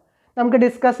ടേം നമുക്ക്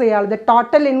ഡിസ്കസ് ചെയ്യാനുള്ളത്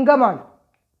ടോട്ടൽ ഇൻകം ആണ്.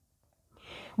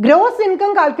 ഗ്രോസ്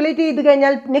ഇൻകം കാൽക്കുലേറ്റ് ചെയ്ത്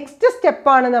കഴിഞ്ഞാൽ നെക്സ്റ്റ്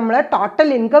സ്റ്റെപ്പാണ് നമ്മൾ ടോട്ടൽ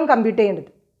ഇൻകം കമ്പ്യൂട്ട് ചെയ്യേണ്ടത്.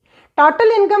 ടോട്ടൽ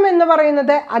ഇൻകം എന്ന്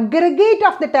പറയുന്നത് aggregate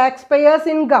of the tax payers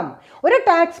income. ഒരു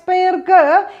ടാക്സ് പേയർക്ക്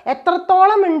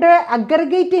എത്രത്തോളം ഉണ്ട്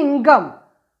aggregate income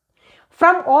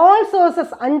from all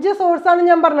sources. 5 സോഴ്സാണ്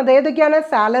ഞാൻ പറഞ്ഞത്. ഏതൊക്കെയാണ്?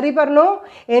 സാലറി പറഞ്ഞു,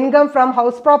 ഇൻകം ഫ്രം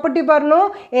ഹൗസ് പ്രോപ്പർട്ടി പറഞ്ഞു,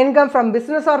 income from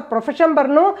business or profession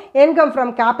പറഞ്ഞു, ഇൻകം ഫ്രം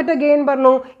ക്യാപിറ്റൽ ഗെയിൻ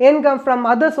പറഞ്ഞു, ഇൻകം ഫ്രം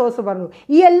അതർ സോഴ്സ് പറഞ്ഞു.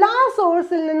 ഈ എല്ലാ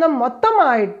സോഴ്സിൽ നിന്നും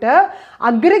മൊത്തമായിട്ട്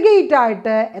അഗ്രഗേറ്റ്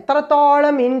ആയിട്ട്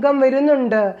എത്രത്തോളം ഇൻകം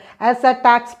വരുന്നുണ്ട് as A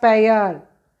tax payer,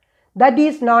 that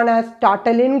is known as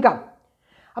total income.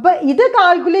 അപ്പോൾ ഇത്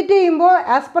കാൽക്കുലേറ്റ് ചെയ്യുമ്പോൾ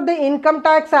as per the income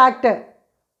tax act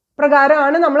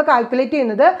പ്രകാരമാണ് നമ്മൾ കാൽക്കുലേറ്റ്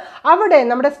ചെയ്യുന്നത്. അവിടെ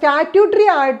നമ്മുടെ സ്റ്റാറ്റ്യൂട്ടറി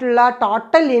ആയിട്ടുള്ള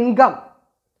ടോട്ടൽ ഇൻകം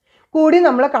കൂടി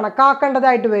നമ്മൾ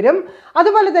കണക്കാക്കേണ്ടതായിട്ട് വരും.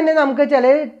 അതുപോലെ തന്നെ നമുക്ക് ചില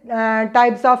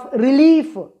ടൈപ്സ് ഓഫ്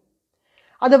റിലീഫ്,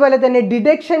 അതുപോലെ തന്നെ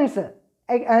ഡിഡക്ഷൻസ്,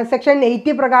 സെക്ഷൻ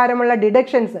 80 പ്രകാരമുള്ള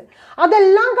ഡിഡക്ഷൻസ്,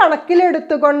 അതെല്ലാം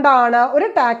കണക്കിലെടുത്തുകൊണ്ടാണ് ഒരു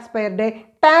ടാക്സ് പേയറുടെ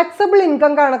ടാക്സബിൾ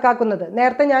ഇൻകം കണക്കാക്കുന്നത്.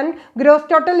 നേരത്തെ ഞാൻ ഗ്രോസ്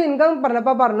ടോട്ടൽ ഇൻകം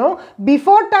പറഞ്ഞപ്പോൾ പറഞ്ഞു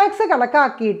ബിഫോർ ടാക്സ്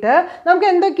കണക്കാക്കിയിട്ട് നമുക്ക്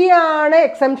എന്തൊക്കെയാണ്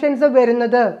എക്സംഷൻസ്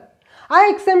വരുന്നത്, ആ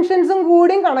എക്സംഷൻസും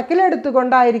കൂടിയും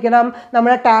കണക്കിലെടുത്തുകൊണ്ടായിരിക്കണം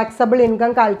നമ്മൾ ടാക്സബിൾ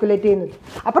ഇൻകം കാൽക്കുലേറ്റ് ചെയ്യുന്നത്.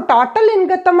 അപ്പോൾ ടോട്ടൽ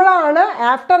ഇൻകത്തമ്മളാണ്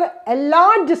ആഫ്റ്റർ എല്ലാ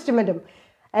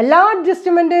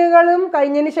അഡ്ജസ്റ്റ്മെൻറ്റുകളും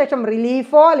കഴിഞ്ഞതിന് ശേഷം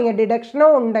റിലീഫോ അല്ലെങ്കിൽ ഡിഡക്ഷനോ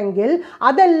ഉണ്ടെങ്കിൽ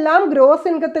അതെല്ലാം ഗ്രോസ്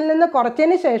ഇൻകത്തിൽ നിന്ന്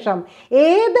കുറച്ചതിന് ശേഷം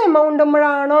ഏത്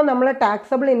എമൗണ്ടുമ്പോഴാണോ നമ്മൾ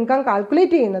ടാക്സബിൾ ഇൻകം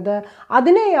കാൽക്കുലേറ്റ് ചെയ്യുന്നത്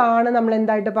അതിനെയാണ് നമ്മൾ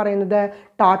എന്തായിട്ട് പറയുന്നത്?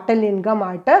 ടോട്ടൽ ഇൻകം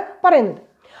ആയിട്ട് പറയുന്നത്.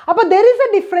 അപ്പോൾ there is A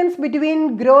difference between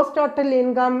gross total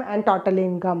income and total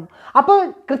income. അപ്പോൾ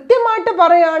കൃത്യമായിട്ട്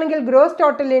പറയുകയാണെങ്കിൽ ഗ്രോസ്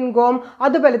ടോട്ടൽ ഇൻകം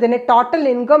അതുപോലെ തന്നെ ടോട്ടൽ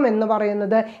ഇൻകം എന്ന്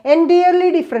പറയുന്നത്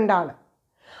എൻറ്റയർലി ഡിഫറെൻ്റ് ആണ്.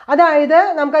 അതായത്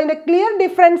നമുക്ക് അതിൻ്റെ ക്ലിയർ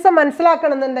ഡിഫറൻസ്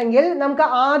മനസ്സിലാക്കണമെന്നുണ്ടെങ്കിൽ നമുക്ക്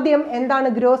ആദ്യം എന്താണ്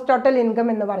ഗ്രോസ് ടോട്ടൽ ഇൻകം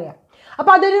എന്ന് പറയാം.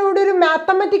 അപ്പോൾ അതിലൂടെ ഒരു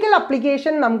മാത്തമാറ്റിക്കൽ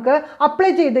അപ്ലിക്കേഷൻ നമുക്ക് അപ്ലൈ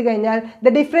ചെയ്ത് കഴിഞ്ഞാൽ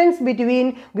the difference between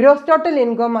gross total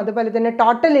income അതുപോലെ തന്നെ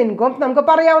ടോട്ടൽ ഇൻകം നമുക്ക്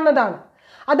പറയാവുന്നതാണ്.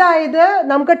 അതായത്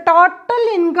നമുക്ക് ടോട്ടൽ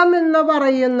ഇൻകം എന്ന്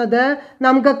പറയുന്നത്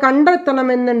നമുക്ക്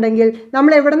കണ്ടെത്തണമെന്നുണ്ടെങ്കിൽ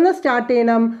നമ്മൾ എവിടെ നിന്ന് സ്റ്റാർട്ട്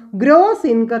ചെയ്യണം? ഗ്രോസ്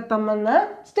ഇൻകത്തിൽ നിന്ന്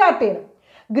സ്റ്റാർട്ട് ചെയ്യണം.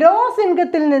 ഗ്രോസ്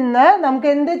ഇൻകത്തിൽ നിന്ന് നമുക്ക്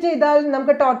എന്ത് ചെയ്താൽ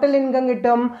നമുക്ക് ടോട്ടൽ ഇൻകം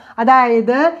കിട്ടും?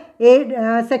 അതായത്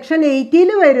സെക്ഷൻ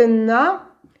 80 വരുന്ന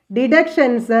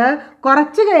ഡിഡക്ഷൻസ്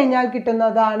കുറച്ച് കഴിഞ്ഞാൽ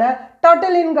കിട്ടുന്നതാണ്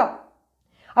ടോട്ടൽ ഇൻകം.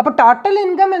 അപ്പോൾ ടോട്ടൽ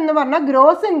ഇൻകം എന്ന് പറഞ്ഞാൽ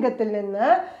ഗ്രോസ് ഇൻകത്തിൽ നിന്ന്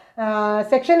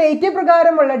സെക്ഷൻ 80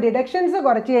 പ്രകാരമുള്ള ഡിഡക്ഷൻസ്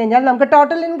കുറച്ച് കഴിഞ്ഞാൽ നമുക്ക്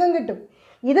ടോട്ടൽ ഇൻകം കിട്ടും.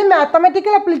 ഇത്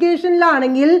മാത്തമാറ്റിക്കൽ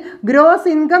അപ്ലിക്കേഷനിലാണെങ്കിൽ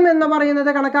ഗ്രോസ് ഇൻകം എന്ന് പറയുന്നത്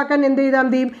കണക്കാക്കാൻ എന്ത് ചെയ്താൽ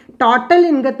മതി? ടോട്ടൽ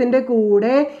ഇൻകത്തിൻ്റെ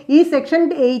കൂടെ ഈ സെക്ഷൻ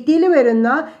 80 വരുന്ന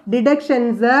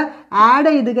ഡിഡക്ഷൻസ്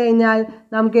ആഡ് ചെയ്ത് കഴിഞ്ഞാൽ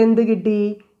നമുക്ക് എന്ത് കിട്ടി?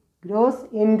 ഗ്രോസ്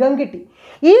ഇൻകം കിട്ടി.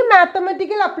 ഈ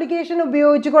മാത്തമാറ്റിക്കൽ അപ്ലിക്കേഷൻ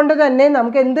ഉപയോഗിച്ചുകൊണ്ട് തന്നെ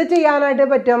നമുക്ക് എന്ത് ചെയ്യാനായിട്ട്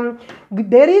പറ്റും?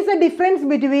 There is A difference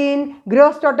between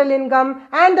gross total income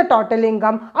and the total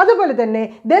income. അതുപോലെ തന്നെ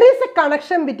there is A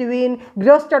connection between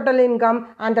gross total income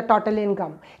and the total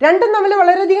income. രണ്ടും തമ്മിൽ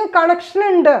വളരെയധികം കണക്ഷൻ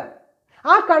ഉണ്ട്.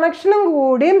 ആ കണക്ഷനും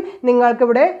കൂടിയും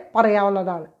നിങ്ങൾക്കിവിടെ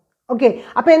പറയാവുന്നതാണ്. ഓക്കെ,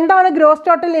 അപ്പോൾ എന്താണ് ഗ്രോസ്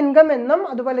ടോട്ടൽ ഇൻകം എന്നും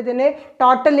അതുപോലെ തന്നെ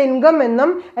ടോട്ടൽ ഇൻകം എന്നും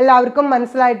എല്ലാവർക്കും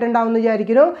മനസ്സിലായിട്ടുണ്ടാവും എന്ന്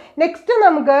വിചാരിക്കുന്നു. നെക്സ്റ്റ്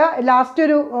നമുക്ക് ലാസ്റ്റ്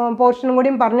ഒരു പോർഷനും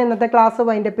കൂടിയും പറഞ്ഞ് ഇന്നത്തെ ക്ലാസ്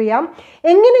വൈൻഡപ്പ് ചെയ്യാം.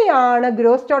 എങ്ങനെയാണ്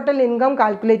ഗ്രോസ് ടോട്ടൽ ഇൻകം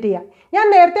കാൽക്കുലേറ്റ് ചെയ്യുക? ഞാൻ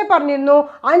നേരത്തെ പറഞ്ഞിരുന്നു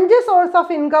 5 സോഴ്സ്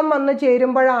ഓഫ് ഇൻകം വന്ന്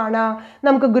ചേരുമ്പോഴാണ്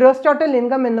നമുക്ക് ഗ്രോസ് ടോട്ടൽ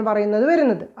ഇൻകം എന്ന് പറയുന്നത്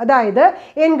വരുന്നത്. അതായത്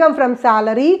income from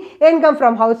salary, income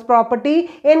from house property,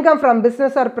 income from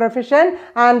business or profession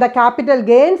and the capital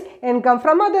gains, income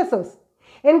from other source.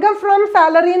 Income from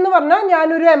salary എന്ന് പറഞ്ഞാൽ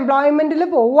ഞാനൊരു എംപ്ലോയ്മെൻറ്റിൽ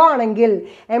പോവുകയാണെങ്കിൽ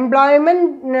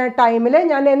എംപ്ലോയ്മെൻറ്റ് ടൈമിൽ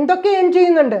ഞാൻ എന്തൊക്കെ ഏൺ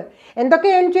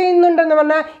ചെയ്യുന്നുണ്ടെന്ന്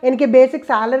പറഞ്ഞാൽ എനിക്ക് ബേസിക്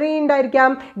സാലറി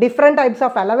ഉണ്ടായിരിക്കാം, ഡിഫറെൻറ്റ് ടൈപ്സ്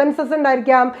ഓഫ് അലവൻസസ്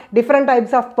ഉണ്ടായിരിക്കാം, ഡിഫറെൻറ്റ്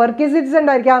ടൈപ്സ് ഓഫ് പെർക്വിസിറ്റ്സ്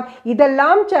ഉണ്ടായിരിക്കാം.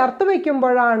 ഇതെല്ലാം ചേർത്ത്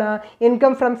വയ്ക്കുമ്പോഴാണ്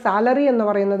ഇൻകം ഫ്രം സാലറി എന്ന്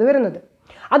പറയുന്നത് വരുന്നത്.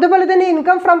 അതുപോലെ തന്നെ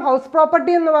ഇൻകം ഫ്രം ഹൗസ്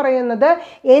പ്രോപ്പർട്ടി എന്ന് പറയുന്നത്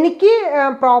എനിക്ക്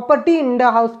പ്രോപ്പർട്ടി ഉണ്ട്,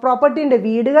 ഹൗസ് പ്രോപ്പർട്ടി ഉണ്ട്,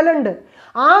 വീടുകളുണ്ട്.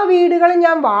 ആ വീടുകൾ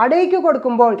ഞാൻ വാടകയ്ക്ക്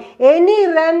കൊടുക്കുമ്പോൾ any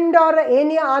rent or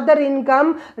any other income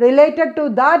related to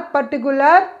that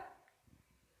particular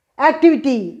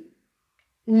activity,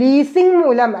 leasing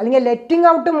മൂലം അല്ലെങ്കിൽ ലെറ്റിംഗ്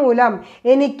ഔട്ട് മൂലം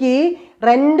എനിക്ക്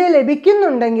റെന്റ്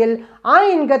ലഭിക്കുന്നുണ്ടെങ്കിൽ ആ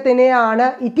ഇൻകത്തിനെയാണ്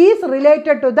it is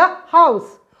related to the house.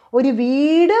 ഒരു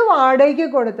വീട് വാടകയ്ക്ക്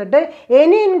കൊടുത്തിട്ട്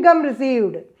any income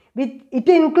received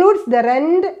it includes the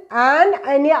rent and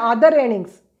any other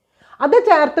earnings, അത്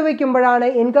ചേർത്ത് വയ്ക്കുമ്പോഴാണ്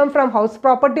ഇൻകം ഫ്രം ഹൗസ്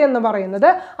പ്രോപ്പർട്ടി എന്ന് പറയുന്നത്.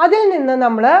 അതിൽ നിന്ന്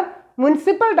നമ്മൾ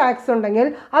മുനിസിപ്പൽ ടാക്സ് ഉണ്ടെങ്കിൽ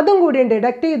അതും കൂടി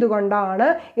ഡിഡക്റ്റ് ചെയ്തുകൊണ്ടാണ്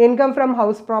ഇൻകം ഫ്രം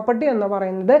ഹൗസ് പ്രോപ്പർട്ടി എന്ന്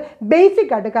പറയുന്നത്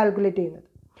ബേസിക് ആയിട്ട് കാൽക്കുലേറ്റ് ചെയ്യുന്നത്.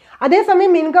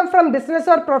 അതേസമയം income from business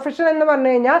or profession എന്ന്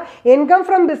പറഞ്ഞു കഴിഞ്ഞാൽ, ഇൻകം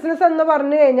ഫ്രം ബിസിനസ് എന്ന്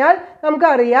പറഞ്ഞു കഴിഞ്ഞാൽ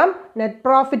നമുക്കറിയാം net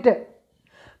profit,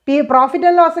 profit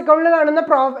and loss അക്കൗണ്ടിൽ കാണുന്ന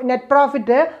നെറ്റ്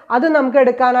പ്രോഫിറ്റ് അത് നമുക്ക്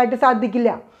എടുക്കാനായിട്ട്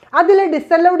സാധിക്കില്ല. അതിൽ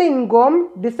ഡിസലൗഡ് ഇൻകം,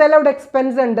 ഡിസലൗഡ്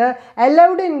എക്സ്പെൻസ് ഉണ്ട്,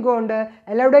 അലൗഡ് ഇൻകം ഉണ്ട്,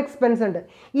 അലൗഡ് എക്സ്പെൻസ് ഉണ്ട്.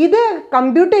 ഇത്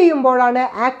കമ്പ്യൂട്ട് ചെയ്യുമ്പോഴാണ്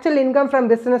ആക്ച്വൽ ഇൻകം ഫ്രം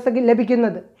ബിസിനസ്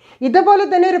ലഭിക്കുന്നത്. ഇതുപോലെ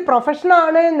തന്നെ ഒരു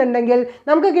പ്രൊഫഷനാണ് എന്നുണ്ടെങ്കിൽ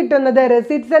നമുക്ക് കിട്ടുന്നത്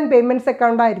റെസീറ്റ്സ് ആൻഡ് പേയ്മെൻറ്റ്സ്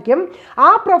അക്കൗണ്ട് ആയിരിക്കും. ആ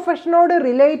പ്രൊഫഷനോട്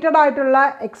റിലേറ്റഡ് ആയിട്ടുള്ള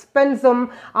എക്സ്പെൻസും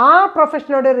ആ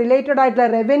പ്രൊഫഷനോട് റിലേറ്റഡ് ആയിട്ടുള്ള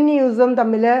റവന്യൂസും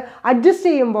തമ്മിൽ അഡ്ജസ്റ്റ്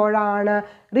ചെയ്യുമ്പോഴാണ്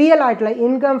റിയൽ ആയിട്ടുള്ള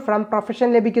ഇൻകം ഫ്രം പ്രൊഫഷൻ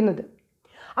ലഭിക്കുന്നത്.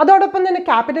 അതോടൊപ്പം തന്നെ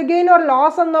ക്യാപിറ്റൽ ഗെയിൻ ഓർ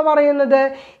ലോസ് എന്ന് പറയുന്നത്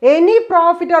any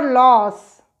profit or loss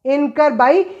incur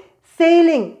by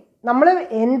sailing. നമ്മൾ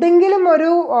എന്തെങ്കിലും ഒരു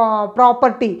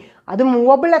പ്രോപ്പർട്ടി, അത്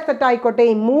മൂവബിൾ അസറ്റ് ആയിക്കോട്ടെ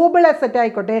ഇമ്മൂവബിൾ അസറ്റ്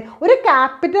ആയിക്കോട്ടെ, ഒരു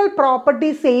ക്യാപിറ്റൽ പ്രോപ്പർട്ടി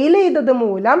സെയിൽ ചെയ്തത്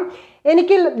മൂലം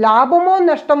എനിക്ക് ലാഭമോ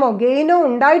നഷ്ടമോ ഗെയിനോ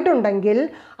ഉണ്ടായിട്ടുണ്ടെങ്കിൽ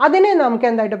അതിനെ നമുക്ക്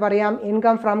എന്തായിട്ട് പറയാം?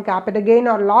 Income from capital gain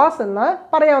or loss എന്ന്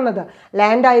പറയാവുന്നത്.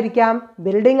 ലാൻഡ് ആയിരിക്കാം,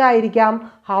 ബിൽഡിംഗ് ആയിരിക്കാം,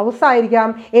 ഹൗസ് ആയിരിക്കാം,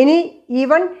 എനി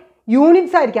ഈവൻ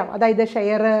യൂണിറ്റ്സ് ആയിരിക്കാം. അതായത്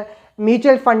ഷെയർ,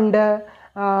 മ്യൂച്വൽ ഫണ്ട്,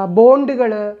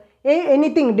 ബോണ്ടുകൾ,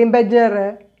 എനിത്തിങ്, ഡിബഞ്ചർ,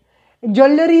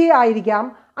 ജ്വല്ലറി ആയിരിക്കാം.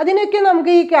 അതിനൊക്കെ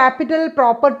നമുക്ക് ഈ ക്യാപിറ്റൽ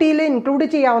പ്രോപ്പർട്ടിയിൽ ഇൻക്ലൂഡ്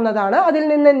ചെയ്യാവുന്നതാണ്. അതിൽ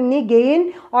നിന്ന് ഇനി ഗെയിൻ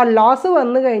ഓർ ലോസ്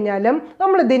വന്നു കഴിഞ്ഞാലും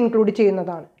നമ്മളിത് ഇൻക്ലൂഡ്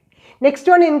ചെയ്യുന്നതാണ്.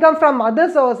 Next one income from other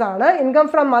source ആണ്. ഇൻകം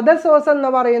ഫ്രം അതർ സോഴ്സ് എന്ന്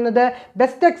പറയുന്നത്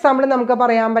ബെസ്റ്റ് എക്സാമ്പിൾ നമുക്ക്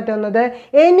പറയാൻ പറ്റുന്നത്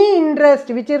any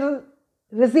interest which is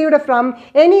received from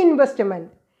any investment.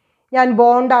 ഞാൻ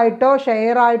ബോണ്ടായിട്ടോ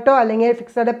ഷെയർ ആയിട്ടോ അല്ലെങ്കിൽ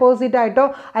ഫിക്സഡ് ഡെപ്പോസിറ്റ് ആയിട്ടോ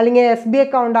അല്ലെങ്കിൽ SB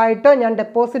അക്കൗണ്ട് ആയിട്ടോ ഞാൻ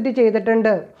ഡെപ്പോസിറ്റ്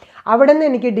ചെയ്തിട്ടുണ്ട്. അവിടെ നിന്ന്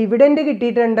എനിക്ക് ഡിവിഡൻഡ്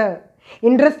കിട്ടിയിട്ടുണ്ട്,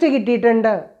 ഇൻട്രസ്റ്റ്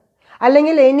കിട്ടിയിട്ടുണ്ട്.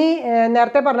 അല്ലെങ്കിൽ ഇനി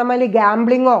നേരത്തെ പറഞ്ഞ മാതിരി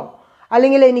ഗാംബ്ലിങ്ങോ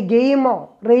അല്ലെങ്കിൽ ഇനി ഗെയിമോ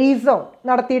റേസോ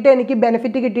നടത്തിയിട്ട് എനിക്ക്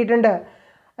ബെനിഫിറ്റ് കിട്ടിയിട്ടുണ്ട്.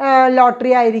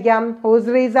 ലോട്ടറി ആയിരിക്കാം,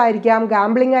 ഹോഴ്സ് റേസ് ആയിരിക്കാം,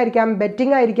 ഗാംബ്ലിംഗ് ആയിരിക്കാം,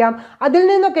 ബെറ്റിംഗ് ആയിരിക്കാം, അതിൽ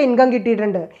നിന്നൊക്കെ ഇൻകം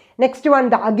കിട്ടിയിട്ടുണ്ട്. Next one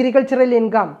the agricultural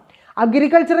income.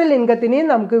 Agricultural ഇൻകത്തിനെയും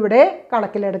നമുക്കിവിടെ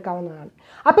കണക്കിലെടുക്കാവുന്നതാണ്.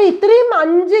 അപ്പോൾ ഇത്രയും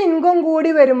 5 ഇൻകം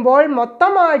കൂടി വരുമ്പോൾ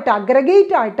മൊത്തമായിട്ട്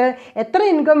അഗ്രഗേറ്റ് ആയിട്ട് എത്ര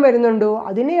ഇൻകം വരുന്നുണ്ടോ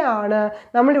അതിനെയാണ്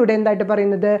നമ്മളിവിടെ എന്തായിട്ട്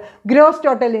പറയുന്നത്? ഗ്രോസ്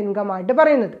ടോട്ടൽ ഇൻകം ആയിട്ട്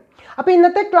പറയുന്നത്. അപ്പോൾ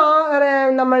ഇന്നത്തെ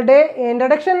നമ്മളുടെ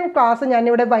ഇൻട്രഡക്ഷൻ ക്ലാസ്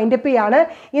ഞാനിവിടെ വൈൻഡപ്പ് ചെയ്യാണ്.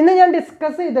 ഇന്ന് ഞാൻ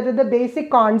ഡിസ്കസ് ചെയ്തിട്ടുള്ളത്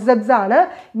ബേസിക് കോൺസെപ്റ്റ്സ് ആണ്.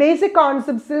 ബേസിക്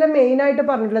കോൺസെപ്റ്റ്സിൽ മെയിനായിട്ട്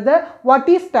പറഞ്ഞിട്ടുള്ളത് വാട്ട്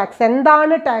ഈസ് ടാക്സ്,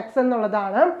 എന്താണ് ടാക്സ്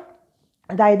എന്നുള്ളതാണ്.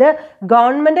 അതായത്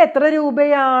ഗവൺമെൻറ് എത്ര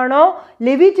രൂപയാണോ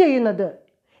ലെവി ചെയ്യുന്നത്,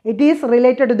 it is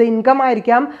related to the income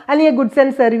ആയിരിക്കാം, അല്ലെങ്കിൽ ഗുഡ്സ്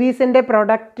ആൻഡ് സർവീസിൻ്റെ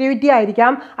പ്രൊഡക്ടിവിറ്റി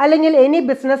ആയിരിക്കാം, അല്ലെങ്കിൽ എനി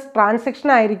ബിസിനസ്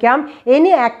ട്രാൻസാക്ഷൻ ആയിരിക്കാം,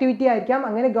 എനി ആക്ടിവിറ്റി ആയിരിക്കാം.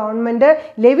 അങ്ങനെ ഗവൺമെൻറ്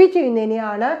ലെവി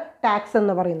ചെയ്യുന്നതിനെയാണ് ടാക്സ്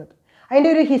എന്ന് പറയുന്നത്. അതിൻ്റെ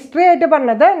ഒരു ഹിസ്റ്ററി ആയിട്ട്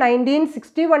പറഞ്ഞത്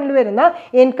 1961 വരുന്ന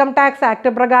ഇൻകം ടാക്സ് ആക്ട്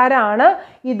പ്രകാരമാണ്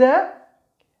ഇത്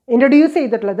ഇൻട്രൊഡ്യൂസ്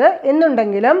ചെയ്തിട്ടുള്ളത്.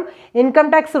 എന്നുണ്ടെങ്കിലും ഇൻകം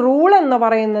ടാക്സ് റൂൾ എന്ന്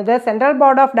പറയുന്നത് സെൻട്രൽ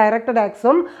ബോർഡ് ഓഫ് ഡയറക്ടർ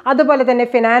ടാക്സും അതുപോലെ തന്നെ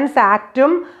ഫിനാൻസ്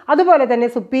ആക്റ്റും അതുപോലെ തന്നെ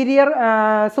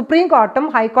സുപ്രീം കോർട്ടും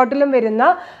ഹൈക്കോർട്ടിലും വരുന്ന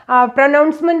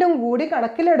പ്രൊനൗൺസ്മെൻറ്റും കൂടി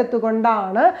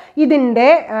കണക്കിലെടുത്തുകൊണ്ടാണ് ഇതിൻ്റെ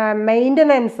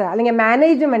മെയിൻ്റനൻസ് അല്ലെങ്കിൽ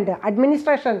മാനേജ്മെൻറ്റ്,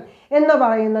 അഡ്മിനിസ്ട്രേഷൻ എന്ന്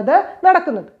പറയുന്നത്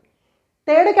നടക്കുന്നത്.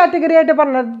 തേർഡ് കാറ്റഗറി ആയിട്ട്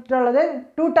പറഞ്ഞിട്ടുള്ളത്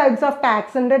 2 ടൈപ്സ് ഓഫ്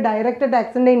ടാക്സ് ഉണ്ട്. ഡയറക്റ്റ്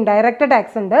ടാക്സ് ഉണ്ട്, ഇൻഡയറക്റ്റ്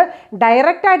ടാക്സ് ഉണ്ട്.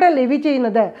 ഡയറക്റ്റ് ആയിട്ട് ലെവി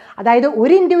ചെയ്യുന്നത്, അതായത്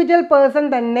ഒരു ഇൻഡിവിജ്വൽ പേഴ്സൺ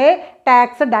തന്നെ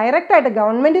ടാക്സ് ഡയറക്റ്റ് ആയിട്ട്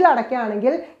ഗവൺമെൻറ്റിൽ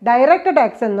അടയ്ക്കുകയാണെങ്കിൽ ഡയറക്റ്റ്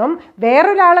ടാക്സ് എന്നും,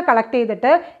 വേറൊരാൾ കളക്ട്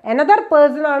ചെയ്തിട്ട് അനദർ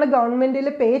പേഴ്സൺ ആണ് ഗവൺമെൻറ്റിൽ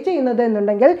പേ ചെയ്യുന്നത്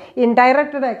എന്നുണ്ടെങ്കിൽ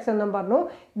ഇൻഡയറക്റ്റ് ടാക്സ് എന്നും പറഞ്ഞു.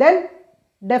 ദെൻ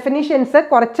ഡെഫിനിഷൻസ്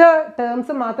കുറച്ച്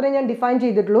ടേംസ് മാത്രമേ ഞാൻ ഡിഫൈൻ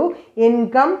ചെയ്തിട്ടുള്ളൂ.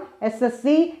 Income,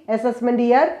 SSC, assessment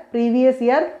year, previous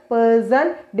year, person,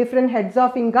 different heads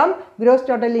of income, gross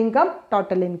total income,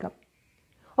 total income.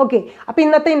 Okay, അപ്പോൾ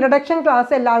ഇന്നത്തെ ഇൻട്രൊഡക്ഷൻ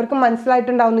ക്ലാസ് എല്ലാവർക്കും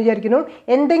മനസ്സിലായിട്ടുണ്ടാവും എന്ന് വിചാരിക്കുന്നു.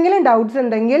 എന്തെങ്കിലും ഡൗട്ട്സ്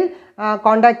ഉണ്ടെങ്കിൽ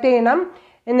കോൺടാക്റ്റ് ചെയ്യണം,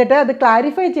 എന്നിട്ട് അത്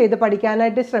ക്ലാരിഫൈ ചെയ്ത്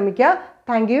പഠിക്കാനായിട്ട് ശ്രമിക്കുക.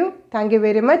 Thank you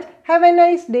very much. Have A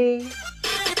nice day.